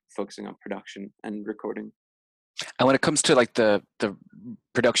of like focusing on production and recording. And when it comes to like the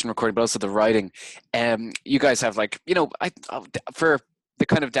production recording, but also the writing, you guys have like for the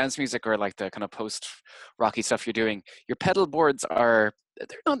kind of dance music or like the kind of post rocky stuff you're doing, your pedal boards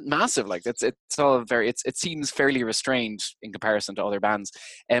they're not massive. Like it's all it seems fairly restrained in comparison to other bands.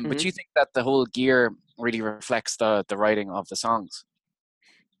 But do Hmm. you think that the whole gear really reflects the writing of the songs.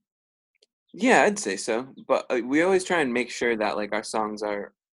 Yeah, I'd say so. But we always try and make sure that like our songs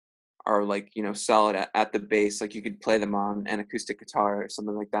are like, you know, solid at the base. Like you could play them on an acoustic guitar or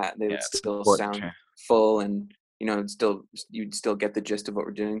something like that, and they Yeah, would it's still important. sound Yeah. full, and you know, you'd still get the gist of what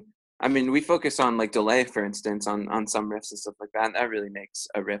we're doing. I mean, we focus on like delay, for instance, on some riffs and stuff like that, and that really makes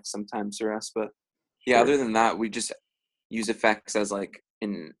a riff sometimes for us. But yeah, Sure. other than that, we just use effects as like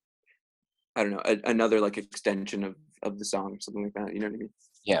I don't know, another like extension of the song or something like that. You know what I mean?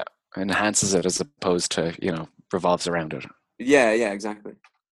 Yeah, enhances it as opposed to revolves around it. Yeah, exactly.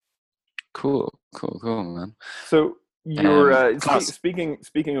 Cool, man. So you're Klaus. speaking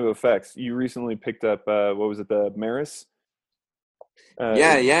of effects, you recently picked up what was it, the Maris?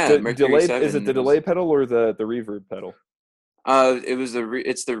 Yeah. Mercury Delay, is it 7 the was. delay pedal or the reverb pedal? It was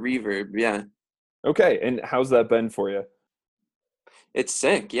it's the reverb. Yeah, Okay, and how's that been for you? it's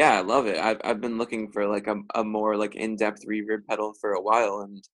sick. Yeah, I love it. I've been looking for like a more like in-depth reverb pedal for a while,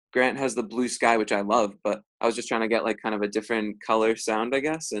 and Grant has the Blue Sky, which I love, but I was just trying to get like kind of a different color sound, I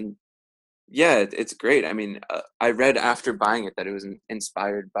guess. And yeah, it's great. I mean, I read after buying it that it was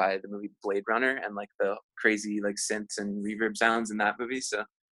inspired by the movie Blade Runner and like the crazy like synths and reverb sounds in that movie. So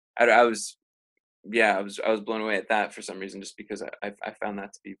I was yeah, I was blown away at that for some reason, just because I found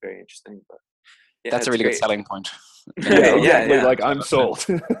that to be very interesting. But yeah, That's a it's really good great. selling point. Yeah, exactly. Yeah. Like I'm sold.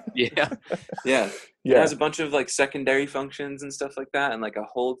 Yeah. Yeah. It Yeah, has a bunch of like secondary functions and stuff like that, and like a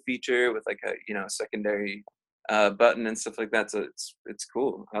hold feature with like a secondary button and stuff like that. So it's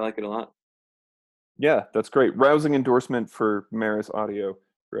cool. I like it a lot. yeah, that's great. Rousing endorsement for Maris Audio,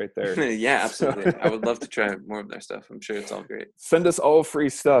 right there. Yeah, So, absolutely. I would love to try more of their stuff. I'm sure it's all great. send us all free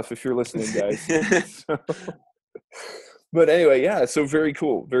stuff if you're listening, guys. So, but anyway, yeah, so very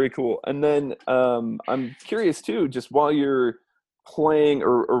cool, very cool. And then I'm curious too, just while you're playing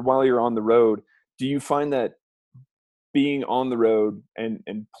or while you're on the road, do you find that being on the road and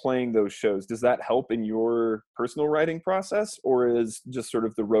playing those shows, does that help in your personal writing process, or is just sort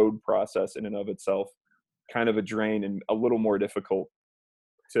of the road process in and of itself kind of a drain and a little more difficult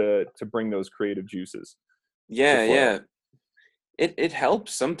to bring those creative juices to Yeah, flow? yeah. It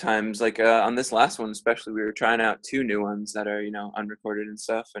helps sometimes. Like on this last one, especially, we were trying out two new ones that are unrecorded and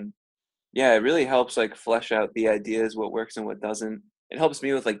stuff, and yeah, it really helps like flesh out the ideas, what works and what doesn't. It helps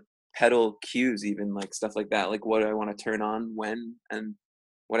me with like pedal cues, even like stuff like that, like what do I want to turn on when, and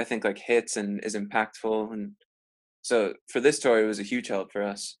what I think like hits and is impactful. And so for this tour, it was a huge help for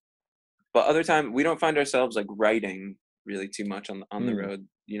us. But other time, we don't find ourselves like writing really too much on the Hmm. road.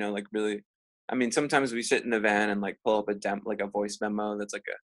 Like really. I mean, sometimes we sit in the van and like pull up like a voice memo that's like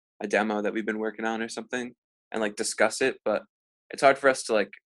a demo that we've been working on or something, and like discuss it. But it's hard for us to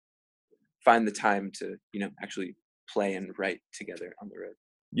like find the time to actually play and write together on the road.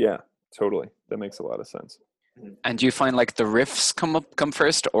 Yeah, totally. That makes a lot of sense. And do you find like the riffs come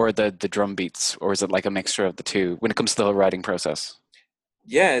first, or the drum beats, or is it like a mixture of the two when it comes to the whole writing process?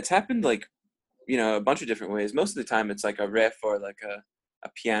 Yeah, it's happened like a bunch of different ways. Most of the time it's like a riff or like a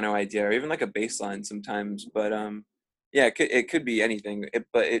piano idea or even like a bass line sometimes. But yeah, it could be anything.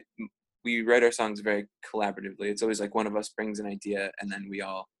 But we write our songs very collaboratively. It's always like one of us brings an idea and then we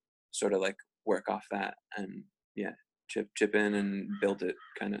all sort of like work off that and yeah, chip in and build it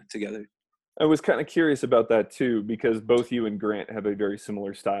kind of together. I was kind of curious about that too, because both you and Grant have a very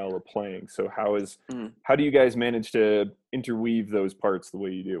similar style of playing. So Mhm. how do you guys manage to interweave those parts the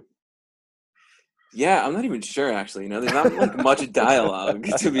way you do? Yeah, I'm not even sure actually. There's not like much dialogue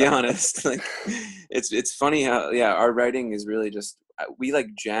to be honest. Like it's funny how our writing is really just we like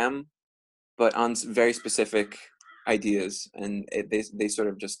jam but on very specific ideas, and they sort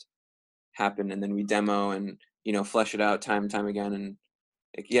of just happen, and then we demo and flesh it out time and time again. And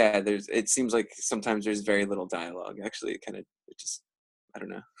like, yeah, it seems like sometimes there's very little dialogue actually. It just I don't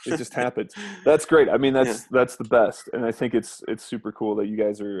know. It just happens. That's great. I mean, Yeah. that's the best, and I think it's super cool that you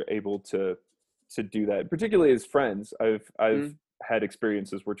guys are able to do that, particularly as friends. I've Mm. had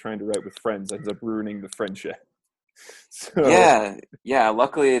experiences where trying to write with friends ends up ruining the friendship. So, Yeah.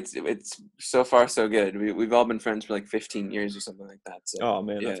 Luckily, it's so far so good. We've all been friends for like 15 years or something like that. So oh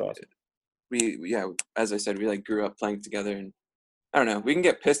man, yeah, that's awesome. yeah. As I said, we like grew up playing together, and I don't know. We can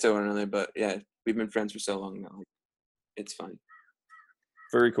get pissed at one another, but yeah, we've been friends for so long now. Like, it's fine.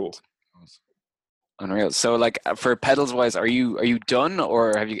 Very cool. Unreal. So, like for pedals wise, are you done,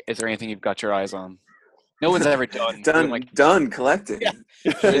 or is there anything you've got your eyes on? No one's ever done. Who am I Done kidding? collecting. Yeah,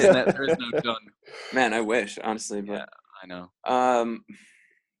 there is no done. Man, I wish honestly, Yeah, but I know.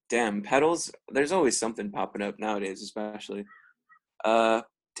 damn pedals. There's always something popping up nowadays, especially. Uh,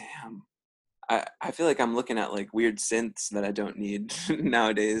 damn. I feel like I'm looking at like weird synths that I don't need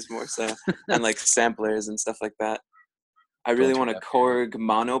nowadays more so, and like samplers and stuff like that. I really Going through want a that. Korg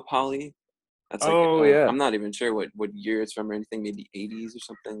monopoly. That's like Oh yeah. I'm not even sure what year it's from or anything, maybe 80s or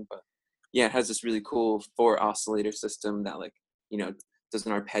something, but yeah, it has this really cool 4 oscillator system that like, you know, does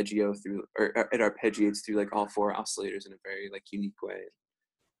an arpeggio through or it arpeggiates through like all 4 oscillators in a very like unique way.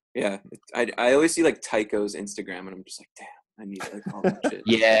 Yeah, I always see like Tycho's Instagram and I'm just like, damn, I need like all that shit.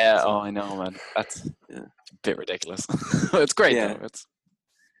 Yeah. So, Oh, I know, man. That's yeah. a bit ridiculous. It's great Yeah. though. It's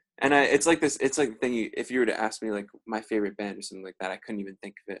And it's like this. It's like the thing. If you were to ask me like my favorite band or something like that, I couldn't even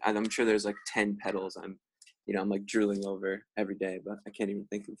think of it. And I'm sure there's like 10 pedals. I'm like drooling over every day, but I can't even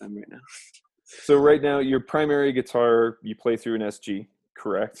think of them right now. So right now, your primary guitar, you play through an SG,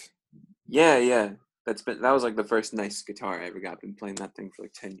 correct? Yeah. That was like the first nice guitar I ever got. I've been playing that thing for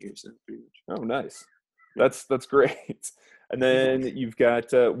like 10 years now, pretty much. Oh, nice. That's great. And then you've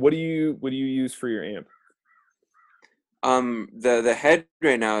got what do you use for your amp? The head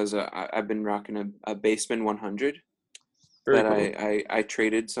right now is I've been rocking a Bassman 100 Very that cool. I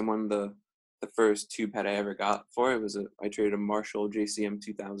traded someone the first tube head I ever got for. I traded a Marshall JCM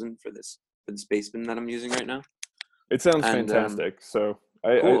 2000 for this Bassman that I'm using right now. It sounds And fantastic. So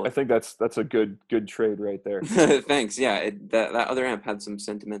I cool. think that's a good trade right there. Thanks. Yeah, that other amp had some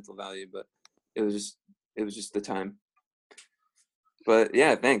sentimental value, but it was just the time. But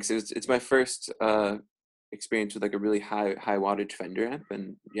yeah, thanks. It's my first experience with like a really high wattage Fender amp,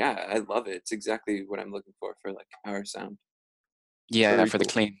 and yeah, I love it. It's exactly what I'm looking for like our sound. yeah, Very for the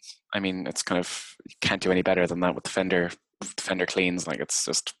cool. cleans. I mean, it's kind of you can't do any better than that with the Fender cleans. Like it's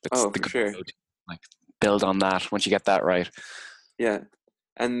Oh, the for good sure. road. Like build on that once you get that right. Yeah,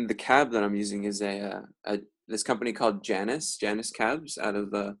 and the cab that I'm using is a this company called Janus Cabs out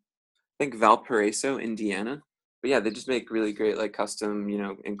of I think Valparaiso, Indiana. But yeah, they just make really great like custom,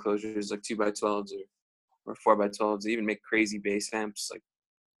 enclosures like 2x12s or 4x12s. They even make crazy bass amps like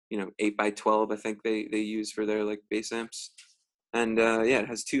 8x12. I think they use for their like bass amps. And yeah, it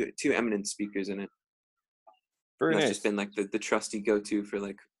has two eminent speakers in it. Very And that's just nice. been like the trusty go-to for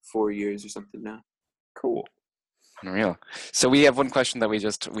like 4 years or something now. Cool. Unreal. So we have one question that we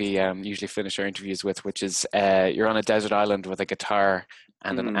usually finish our interviews with, which is you're on a desert island with a guitar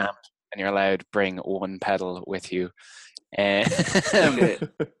and an Mm, amp, and you're allowed bring one pedal with you. Um, shit.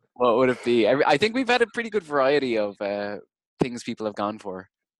 what would it be? I think we've had a pretty good variety of things people have gone for,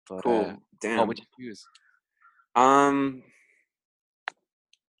 but Cool. what would Damn. you choose? Um,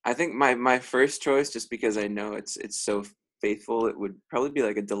 I think my first choice, just because I know it's so faithful, it would probably be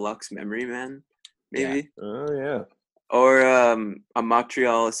like a deluxe Memory Man, Yeah, maybe, Oh yeah. or a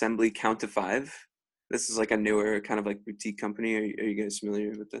Montreal Assembly Count to Five. This is like a newer kind of like boutique company. Are you guys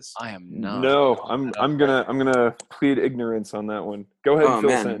familiar with this? I am not. I'm No, gonna look I'm that up I'm right gonna I'm gonna plead ignorance on that one. Go ahead and Oh fill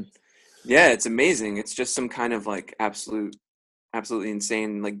us man, in. yeah, it's amazing. It's just some kind of like absolutely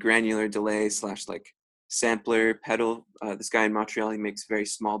insane like granular delay slash like sampler pedal. This guy in Montreal, he makes very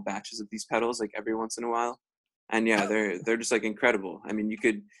small batches of these pedals like every once in a while, and yeah, they're just like incredible. I mean, you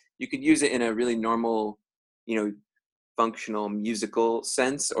could use it in a really normal, you know, functional musical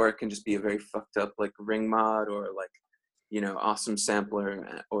sense, or it can just be a very fucked up like ring mod or like awesome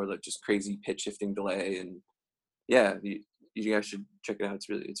sampler or like just crazy pitch shifting delay. And yeah, you guys should check it out. It's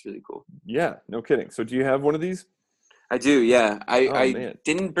really cool. Yeah, no kidding. So do you have one of these? I do, yeah. I Oh I man.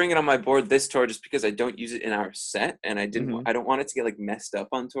 didn't bring it on my board this tour just because I don't use it in our set, and Hmm. I don't want it to get like messed up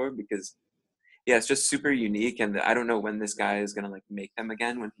on tour because yeah, it's just super unique, and I don't know when this guy is gonna like make them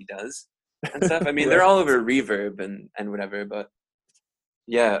again when he does and stuff. I mean, they're Right. all over Reverb and whatever, but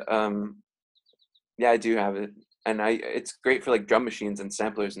yeah, yeah, I do have it, and it's great for like drum machines and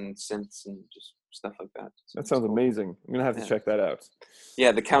samplers and synths and just stuff like that. So That it's sounds cool. amazing. I'm gonna have to Yeah, check that out.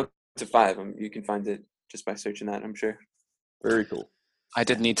 yeah. The Count to Five. You can find it just by searching that, I'm sure. Very cool. I Yeah.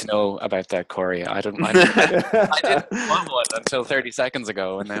 didn't need to know about that, Corey. I didn't want one until 30 seconds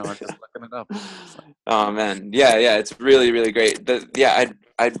ago, and now I'm just looking it up. So, Oh man, yeah, it's really, really great. Yeah,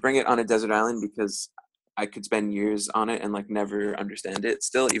 I'd bring it on a desert island because I could spend years on it and like never understand it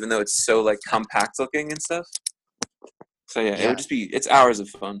still, even though it's so like compact looking and stuff. So yeah, it yeah, would just it's hours of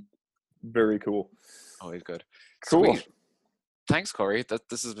fun. Very cool. always good. Cool. Sweet. Thanks, Corey.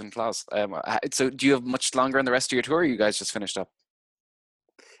 This has been class. So, do you have much longer on the rest of your tour? Or you guys just finished up?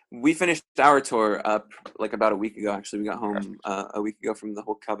 We finished our tour up like about a week ago. Actually, we got Perfect. home a week ago from the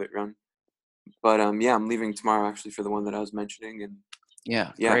whole Covet run. But yeah, I'm leaving tomorrow actually for the one that I was mentioning, and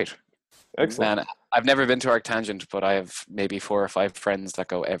Yeah, yeah. great. Mhm. Excellent. Man, I've never been to Arctangent, but I have maybe 4 or 5 friends that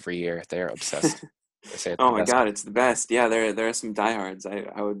go every year. They're obsessed. They say it's Oh the my best. God, it's the best. Yeah, there are some diehards.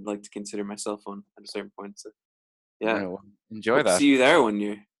 I would like to consider myself one at a certain point. So yeah, Well, enjoy hope to that. see you there one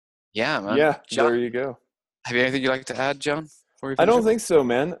year. Yeah, man. Yeah, John, there you go. have you anything you'd like to add, John, before we I finish don't up? think so,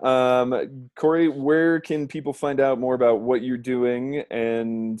 man. Corey, where can people find out more about what you're doing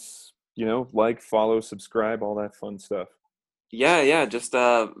and, like, follow, subscribe, all that fun stuff? Yeah, just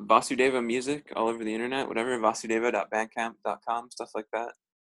Vasudeva music all over the internet, whatever, vasudeva.bandcamp.com, stuff like that.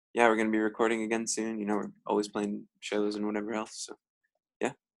 Yeah, we're gonna be recording again soon. You know, we're always playing shows and whatever else. So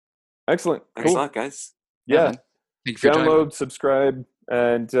yeah, Excellent. thanks a Cool. lot, guys. Yeah, Yeah. man. Thank you for your time. Download, subscribe,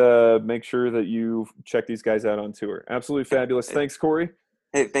 and make sure that you check these guys out on tour. Absolutely fabulous. Thanks, Corey.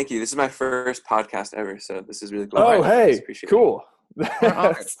 Hey, thank you. This is my first podcast ever, so this is really cool. Oh, I hey, appreciate it. cool. We're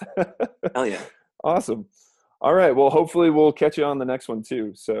honored. Hell yeah. Awesome. All right. Well, hopefully we'll catch you on the next one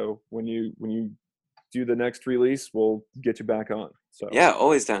too. So when you do the next release, we'll get you back on. So Yeah,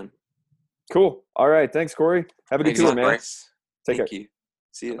 always down. cool. All right. Thanks, Corey. Have a good Thanks a tour, lot, man. Corey. Take care. Thank you.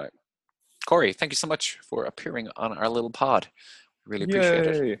 See you. Bye. Corey, thank you so much for appearing on our little pod. Really appreciate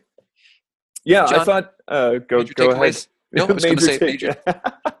it. Yay. Yeah, John, I thought go major ahead. takeaways? No, I was going to say major.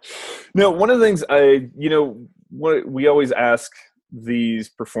 No, one of the things what we always ask these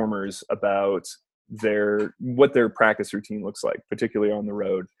performers about what their practice routine looks like, particularly on the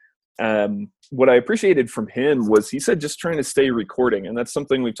road. What I appreciated from him was he said just trying to stay recording, and that's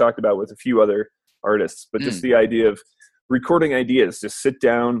something we've talked about with a few other artists, but just the idea of recording ideas, just sit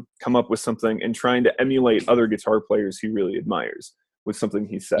down, come up with something, and trying to emulate other guitar players he really admires with something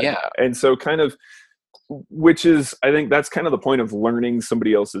he said. Yeah. And so which is, I think that's kind of the point of learning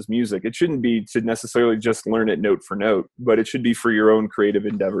somebody else's music. It shouldn't be to necessarily just learn it note for note, but it should be for your own creative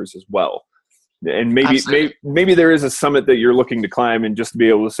endeavors as well. And maybe there is a summit that you're looking to climb, and just to be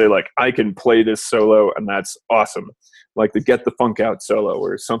able to say, like, I can play this solo and that's awesome. Like the Get the Funk Out solo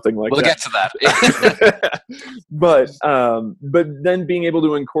or something like that. We'll get to that. But then being able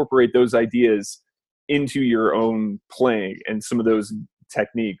to incorporate those ideas into your own playing and some of those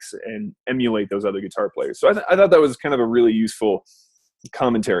techniques and emulate those other guitar players. So I thought that was kind of a really useful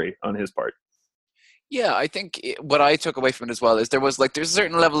commentary on his part. Yeah, I think what I took away from it as well is there's a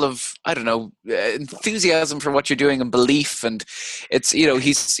certain level of, I don't know, enthusiasm for what you're doing and belief. And it's,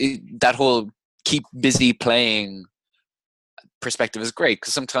 that whole keep busy playing perspective is great,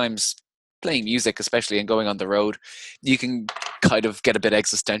 because sometimes playing music, especially and going on the road, you can kind of get a bit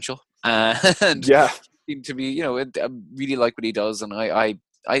existential. And yeah, seem to be, I really like what he does, and I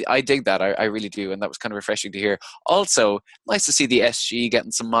dig that. I really do, and that was kind of refreshing to hear. Also, nice to see the SG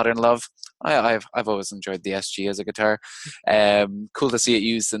getting some modern love. I've always enjoyed the SG as a guitar. Cool to see it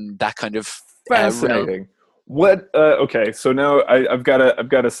used in that kind of fascinating. What? Okay, so now I've got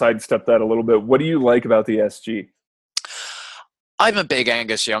to sidestep that a little bit. What do you like about the SG? I'm a big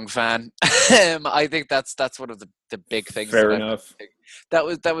Angus Young fan. I think that's one of the big things. Fair enough. That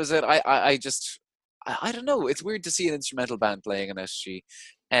was it. I don't know. It's weird to see an instrumental band playing an SG.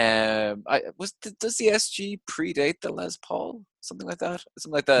 Does the SG predate the Les Paul? Something like that.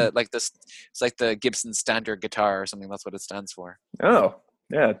 Something like this. It's like the Gibson Standard Guitar or something. That's what it stands for. Oh,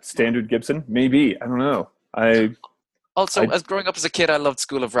 yeah, Standard Gibson. Maybe, I don't know. As growing up as a kid, I loved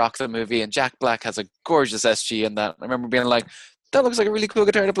School of Rock, the movie, and Jack Black has a gorgeous SG in that. I remember being like, that looks like a really cool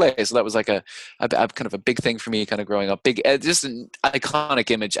guitar to play. So that was like a kind of a big thing for me, kind of growing up. Just an iconic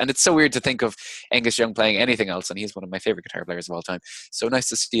image. And it's so weird to think of Angus Young playing anything else, and he's one of my favorite guitar players of all time. So nice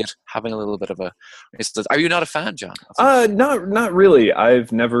to see it having a little bit of a. Are you not a fan, John? Not really.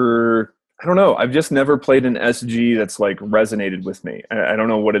 I've never. I don't know. I've just never played an SG that's like resonated with me. I don't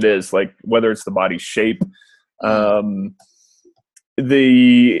know what it is. Like whether it's the body shape. I'm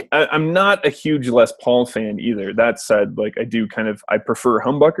not a huge Les Paul fan either. That said, like I prefer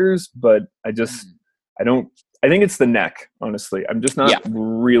humbuckers, but I think it's the neck, honestly. I'm just not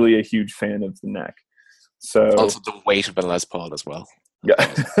really a huge fan of the neck. So also the weight of a Les Paul as well. Yeah.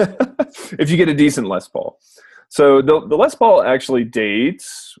 If you get a decent Les Paul. So the Les Paul actually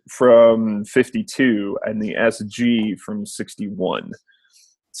dates from 52 and the SG from 61.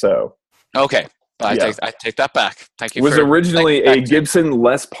 So okay. I take that back. Thank you. It was originally a Gibson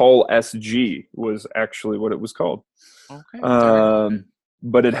Les Paul SG was actually what it was called. Okay.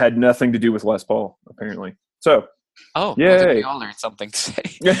 But it had nothing to do with Les Paul, apparently. So, yay. We all learned something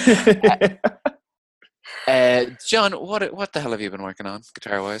today. John, what the hell have you been working on,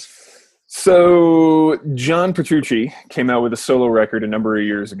 guitar-wise? So, John Petrucci came out with a solo record a number of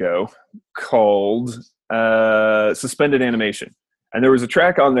years ago called Suspended Animation. And there was a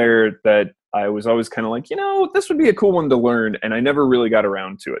track on there that I was always kind of like, this would be a cool one to learn, and I never really got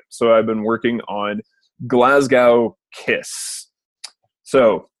around to it. So I've been working on Glasgow Kiss.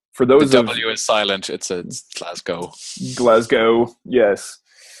 So for those the W is silent. It's Glasgow. Glasgow, yes.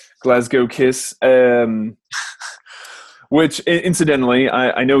 Glasgow Kiss. Which, incidentally,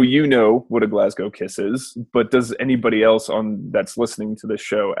 I know you know what a Glasgow kiss is, but does anybody else that's listening to this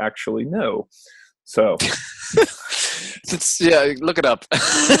show actually know? So, Yeah, look it up.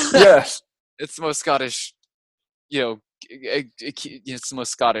 yeah, It's the most Scottish, you know, it's the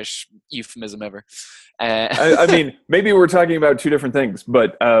most Scottish euphemism ever. I mean, maybe we're talking about two different things,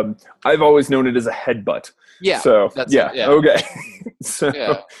 but I've always known it as a headbutt. Yeah. So, that's yeah, it, yeah. okay. So,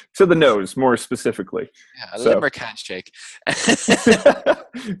 Yeah. to the nose, more specifically. Yeah, a So. limerick handshake.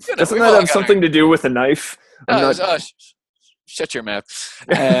 Doesn't that have something to do with a knife? Shut your mouth.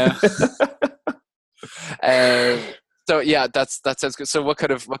 So yeah, that sounds good. So what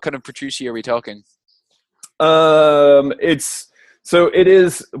kind of Petrucci are we talking? It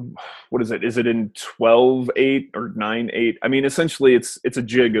is. What is it? Is it in 12/8 or 9/8? I mean, essentially, it's a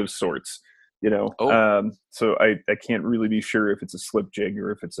jig of sorts. You know. Oh. So I can't really be sure if it's a slip jig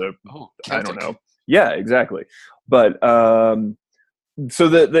or if it's a. I don't Celtic. know. Yeah, exactly. But so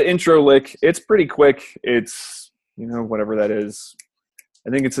the intro lick, it's pretty quick. It's whatever that is. I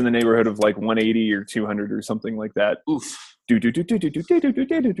think it's in the neighborhood of like 180 or 200 or something like that. Oof. But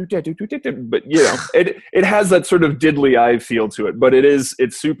it has that sort of diddly eye feel to it, but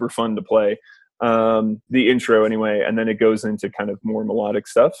it's super fun to play. The intro anyway, and then it goes into kind of more melodic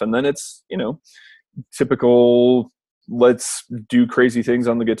stuff, and then it's typical let's do crazy things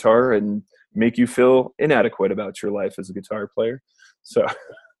on the guitar and make you feel inadequate about your life as a guitar player. So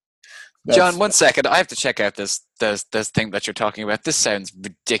John, 1 second. I have to check out this thing that you're talking about. This sounds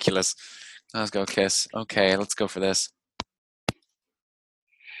ridiculous. Glasgow Kiss. Okay, let's go for this.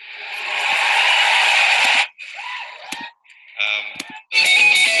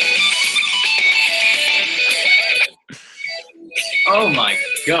 Oh my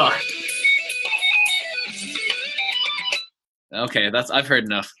god. Okay, I've heard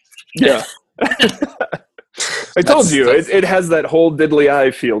enough. Yeah. I told you it has that whole diddly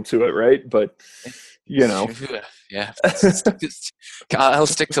eye feel to it, right? But yeah, I'll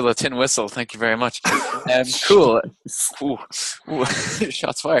stick to the tin whistle. Thank you very much. Cool. Ooh.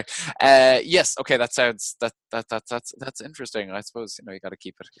 Shots fired. Yes. Okay. That's interesting. I suppose you got to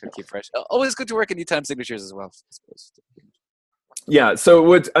keep it fresh. Always good to work in new time signatures as well, I suppose. Yeah.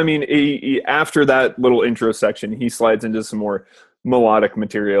 So he, after that little intro section, he slides into some more melodic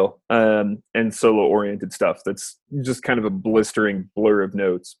material and solo oriented stuff that's just kind of a blistering blur of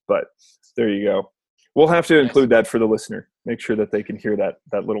notes, but there you go. We'll have to include that for the listener, make sure that they can hear that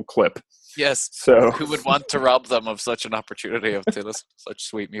little clip. Yes. So who would want to rob them of such an opportunity to listen to such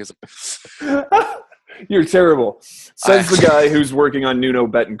sweet music? You're terrible, says the guy who's working on Nuno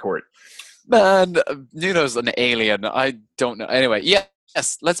Betancourt. Man, Nuno's an alien. I don't know. Anyway,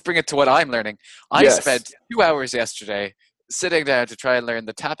 yes, let's bring it to what I'm learning. I spent 2 hours yesterday sitting down to try and learn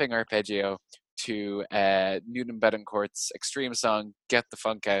the tapping arpeggio to Nuno Betancourt's extreme song "Get the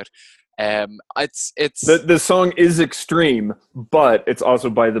Funk Out." It's the song is extreme, but it's also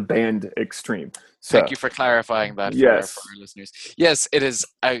by the band Extreme. So, thank you for clarifying that for our listeners. Yes, it is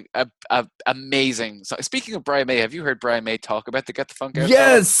a amazing song. Speaking of Brian May, have you heard Brian May talk about the Get the Funk Out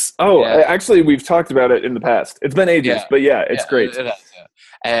Yes! song? Oh, yeah. Actually, we've talked about it in the past. It's been ages, but it's great. It has,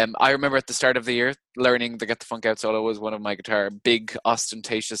 I remember at the start of the year, learning the Get the Funk Out solo was one of my big,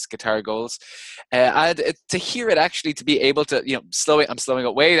 ostentatious guitar goals. And to hear it actually, to be able to, I'm slowing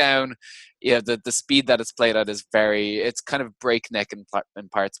it way down. Yeah, the speed that it's played at is it's kind of breakneck in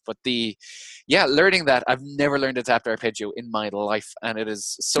parts, but learning that, I've never learned a tapped arpeggio in my life, and it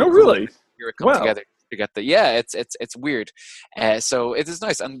is so cool really to hear it come together to get it's weird. So it is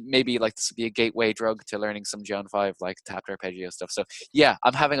nice, and maybe this would be a gateway drug to learning some John 5 tapped arpeggio stuff. So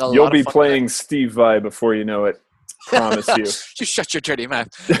I'm having a lot of fun. You'll be playing Steve Vai before you know it. Promise you. Just shut your dirty mouth.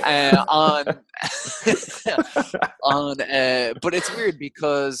 But it's weird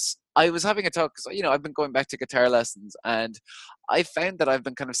because I was having a talk, because I've been going back to guitar lessons, and I found that I've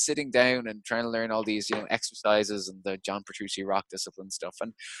been kind of sitting down and trying to learn all these exercises and the John Petrucci rock discipline stuff,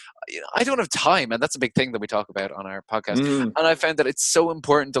 and I don't have time, and that's a big thing that we talk about on our podcast. And I found that it's so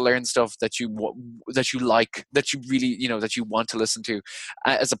important to learn stuff that you like, that you really that you want to listen to,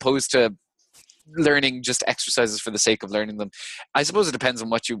 as opposed to learning just exercises for the sake of learning them. I suppose it depends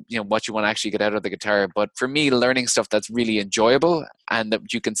on what you want to actually get out of the guitar, but for me, learning stuff that's really enjoyable and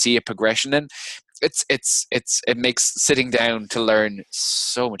that you can see a progression in, it makes sitting down to learn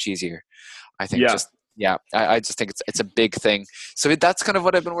so much easier, I think. I just think it's a big thing. So that's kind of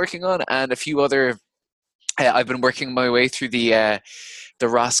what I've been working on, and a few other I've been working my way through the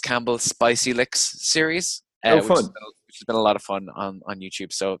Ross Campbell Spicy Licks series. Fun. Which has been a lot of fun on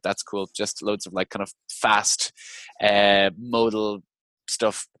YouTube, so that's cool. Just loads of kind of fast modal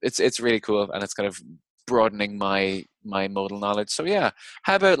stuff. It's really cool, and it's kind of broadening my my modal knowledge. So yeah,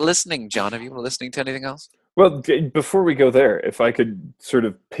 how about listening, John? Have you been listening to anything else? Well, before we go there, if I could sort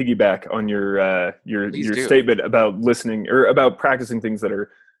of piggyback on Please your do. statement about listening or about practicing things that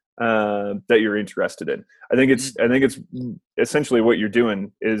are that you're interested in, I think it's essentially what you're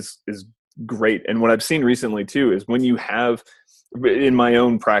doing is great. And what I've seen recently too is when you have, in my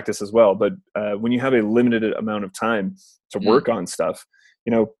own practice as well, but when you have a limited amount of time to work on stuff,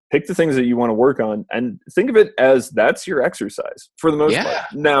 pick the things that you want to work on and think of it as that's your exercise for the most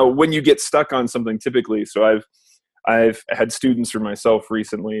part. Now, when you get stuck on something, typically, so I've had students or myself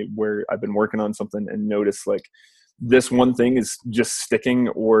recently where I've been working on something and noticed like this one thing is just sticking,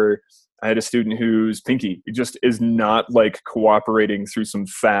 or I had a student whose pinky just is not like cooperating through some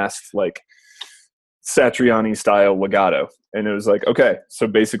fast, like Satriani style legato. And it was like, okay, so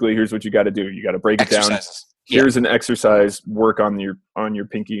basically here's what you got to do. You got to break it down. Here's an exercise, work on your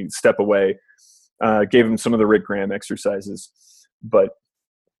pinky, step away. Gave him some of the Rick Graham exercises, but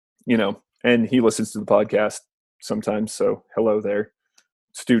and he listens to the podcast sometimes. So hello there,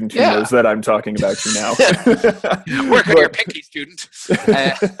 student who knows that I'm talking about you now. Work on your pinky, student.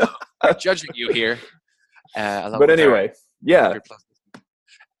 I'm judging you here. But anyway, yeah,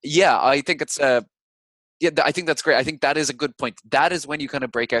 I think it's I think that's great. I think that is a good point. That is when you kind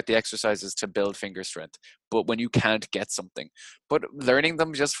of break out the exercises to build finger strength, but when you can't get something. But learning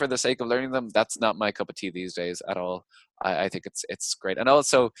them just for the sake of learning them, that's not my cup of tea these days at all. I think it's great. And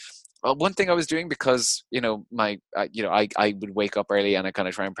also, one thing I was doing, because I would wake up early and I kind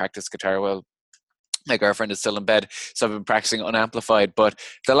of try and practice guitar. Well, my girlfriend is still in bed, so I've been practicing unamplified. But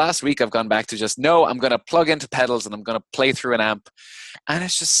the last week I've gone back to just, no, I'm going to plug into pedals and I'm going to play through an amp. And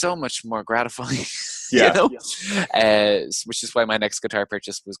it's just so much more gratifying, which is why my next guitar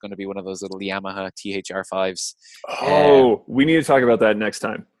purchase was going to be one of those little Yamaha THR5s. Oh, we need to talk about that next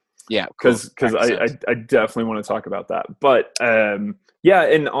time. Yeah, because I definitely want to talk about that. But yeah,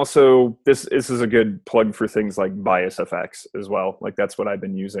 and also this is a good plug for things like Bias FX as well. Like that's what I've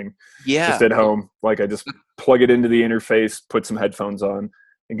been using just at home. Like I just plug it into the interface, put some headphones on,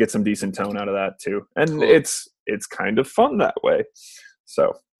 and get some decent tone out of that too. And it's kind of fun that way.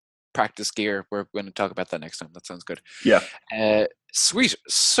 So practice gear, we're going to talk about that next time. That sounds good. Yeah. Sweet.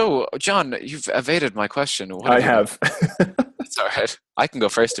 So John, you've evaded my question. I have. It's all right. I can go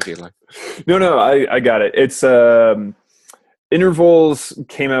first if you'd like. No, I got it. It's Intervals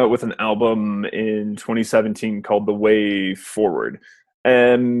came out with an album in 2017 called The Way Forward.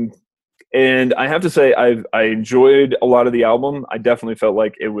 And I have to say I enjoyed a lot of the album. I definitely felt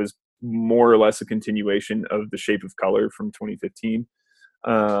like it was more or less a continuation of The Shape of Color from 2015.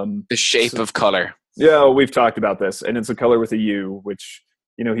 The Shape of Color. Yeah, we've talked about this, and it's a color with a U, which,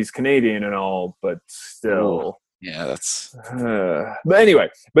 he's Canadian and all, but still. Yeah, that's. But anyway,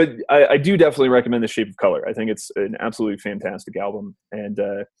 I do definitely recommend The Shape of Color. I think it's an absolutely fantastic album, and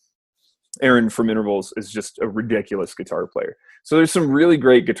Aaron from Intervals is just a ridiculous guitar player. So there's some really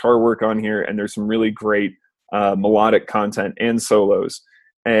great guitar work on here, and there's some really great melodic content and solos.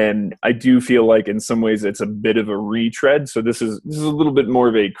 And I do feel like in some ways it's a bit of a retread. So this is a little bit more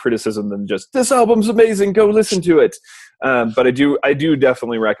of a criticism than just this album's amazing, go listen to it. But I do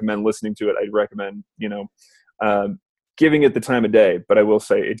definitely recommend listening to it. I'd recommend giving it the time of day. But I will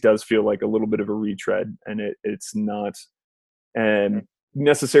say it does feel like a little bit of a retread, and it's not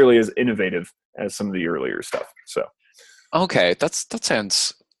necessarily as innovative as some of the earlier stuff. So okay, that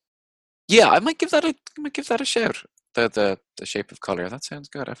sounds. Yeah, I might give that a shout. The Shape of Color. That sounds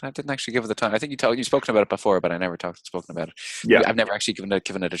good. I didn't actually give it the time. I think you've spoken about it before, but I never spoken about it. Yeah, I've never actually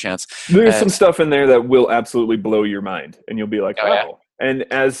given it a chance. There's some stuff in there that will absolutely blow your mind, and you'll be like, oh. Yeah. And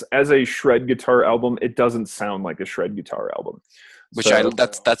as a shred guitar album, it doesn't sound like a shred guitar album. Which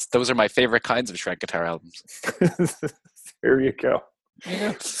those are my favorite kinds of shred guitar albums. There you go.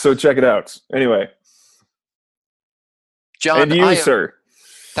 Yeah. So check it out. Anyway, John, and you, sir.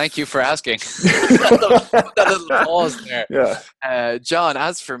 Thank you for asking. that little pause there. Yeah. John,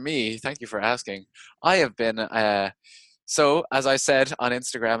 as for me, thank you for asking. I have been, so as I said on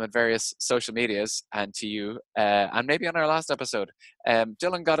Instagram and various social medias, and to you, and maybe on our last episode,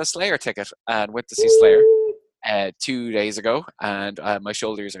 Dylan got a Slayer ticket and went to see Slayer 2 days ago, and my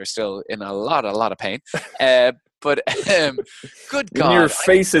shoulders are still in a lot of pain. But good God, and your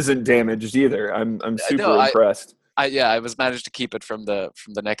face isn't damaged either. I'm super impressed. I was managed to keep it from the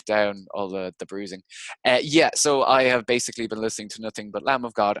neck down, all the bruising. So I have basically been listening to nothing but Lamb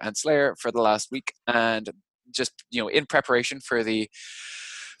of God and Slayer for the last week, and just in preparation for the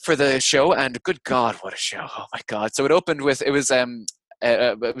show. And good God, what a show! Oh my God! So it opened with it was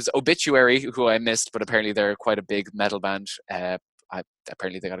Obituary, who I missed, but apparently they're quite a big metal band.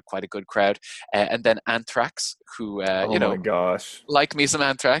 apparently they got quite a good crowd. And then Anthrax, who Oh my gosh. like me some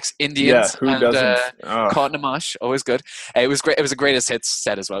Anthrax, Yeah, Indians, who and doesn't? Caught in a Mosh, always good. It was great. It was a greatest hits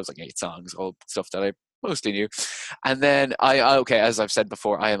set as well. It was like 8 songs, all stuff that I mostly knew. And then okay, as I've said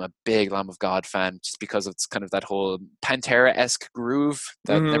before, I am a big Lamb of God fan, just because it's kind of that whole Pantera-esque groove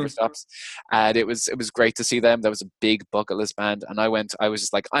that never stops. And it was great to see them. That was a big bucket list band, and I was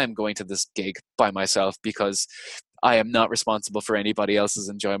just like, I am going to this gig by myself because I am not responsible for anybody else's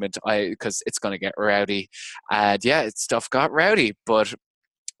enjoyment. Because it's going to get rowdy, and yeah, stuff got rowdy, but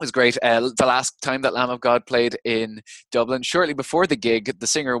was great. The last time that Lamb of God played in Dublin, shortly before the gig, the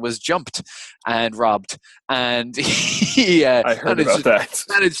singer was jumped and robbed, and he I heard about that.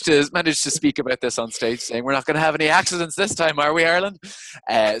 managed to speak about this on stage, saying, "We're not going to have any accidents this time, are we, Ireland?"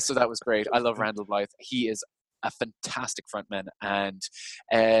 So that was great. I love Randall Blythe. He is a fantastic frontman, and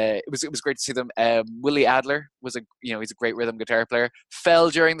it was great to see them. Willie Adler was he's a great rhythm guitar player.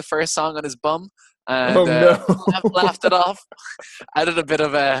 Fell during the first song on his bum, and Oh no! laughed it off. Added a bit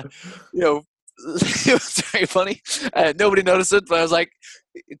of a, it was very funny. Nobody noticed it, but I was like,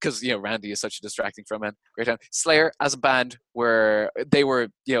 because Randy is such a distracting frontman. Great time. Slayer as a band were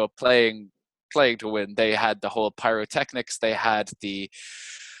playing to win. They had the whole pyrotechnics. They had the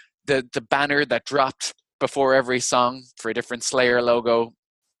banner that dropped before every song for a different Slayer logo,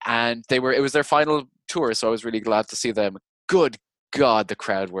 and it was their final tour, so I was really glad to see them. Good God, the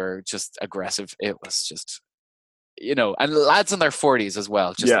crowd were just aggressive. It was just, and lads in their 40s as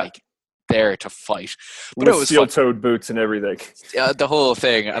well, just like there to fight. But with it was steel-toed boots and everything. The whole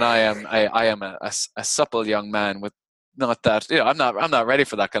thing, and I am a supple young man with. Not that I'm not ready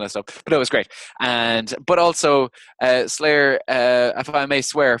for that kind of stuff, but it was great. But also Slayer, if I may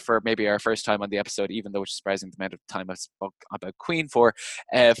swear, for maybe our first time on the episode, even though it's surprising the amount of time I spoke about Queen for,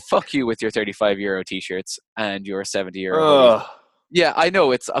 fuck you with your €35 t-shirts and your €70 hoodies. Yeah, I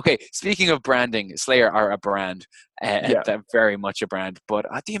know it's okay. Speaking of branding, Slayer are a brand, they're very much a brand. But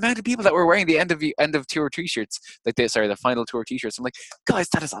the amount of people that were wearing the end of tour t-shirts, the final tour t-shirts, I'm like, guys,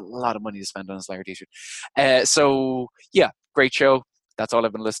 that is a lot of money to spend on a Slayer t-shirt. So yeah, great show. That's all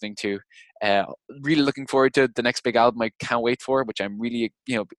I've been listening to. Really looking forward to the next big album. I can't wait for, which I'm really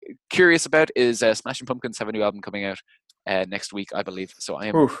curious about, is Smashing Pumpkins have a new album coming out next week, I believe. So I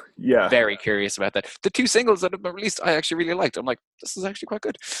am very curious about that. The 2 singles that have been released, I actually really liked. I'm like, this is actually quite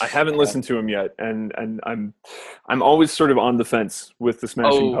good. I haven't listened to them yet, and I'm always sort of on the fence with the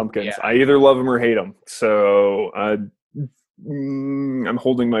Smashing Pumpkins. I either love them or hate them. So I'm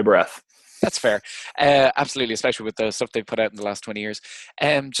holding my breath. That's fair. Absolutely, especially with the stuff they've put out in the last 20 years.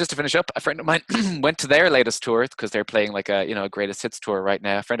 Just to finish up, a friend of mine went to their latest tour because they're playing like a greatest hits tour right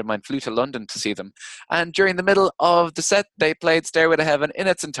now. A friend of mine flew to London to see them, and during the middle of the set, they played "Stairway to Heaven" in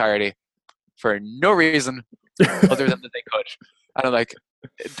its entirety for no reason other than that they could. And I'm like,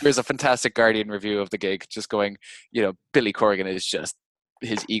 there's a fantastic Guardian review of the gig, just going, Billy Corgan is just.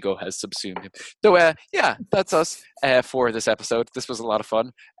 His ego has subsumed him. So that's us for this episode. This was a lot of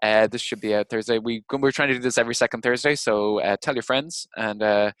fun. This should be out Thursday. We're trying to do this every second Thursday, so tell your friends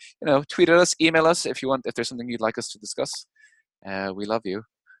and tweet at us, email us if there's something you'd like us to discuss. We love you,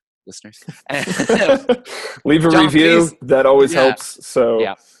 listeners. Leave a John, review. please. That always helps.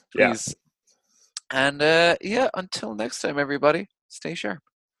 So please. And until next time, everybody, stay sharp.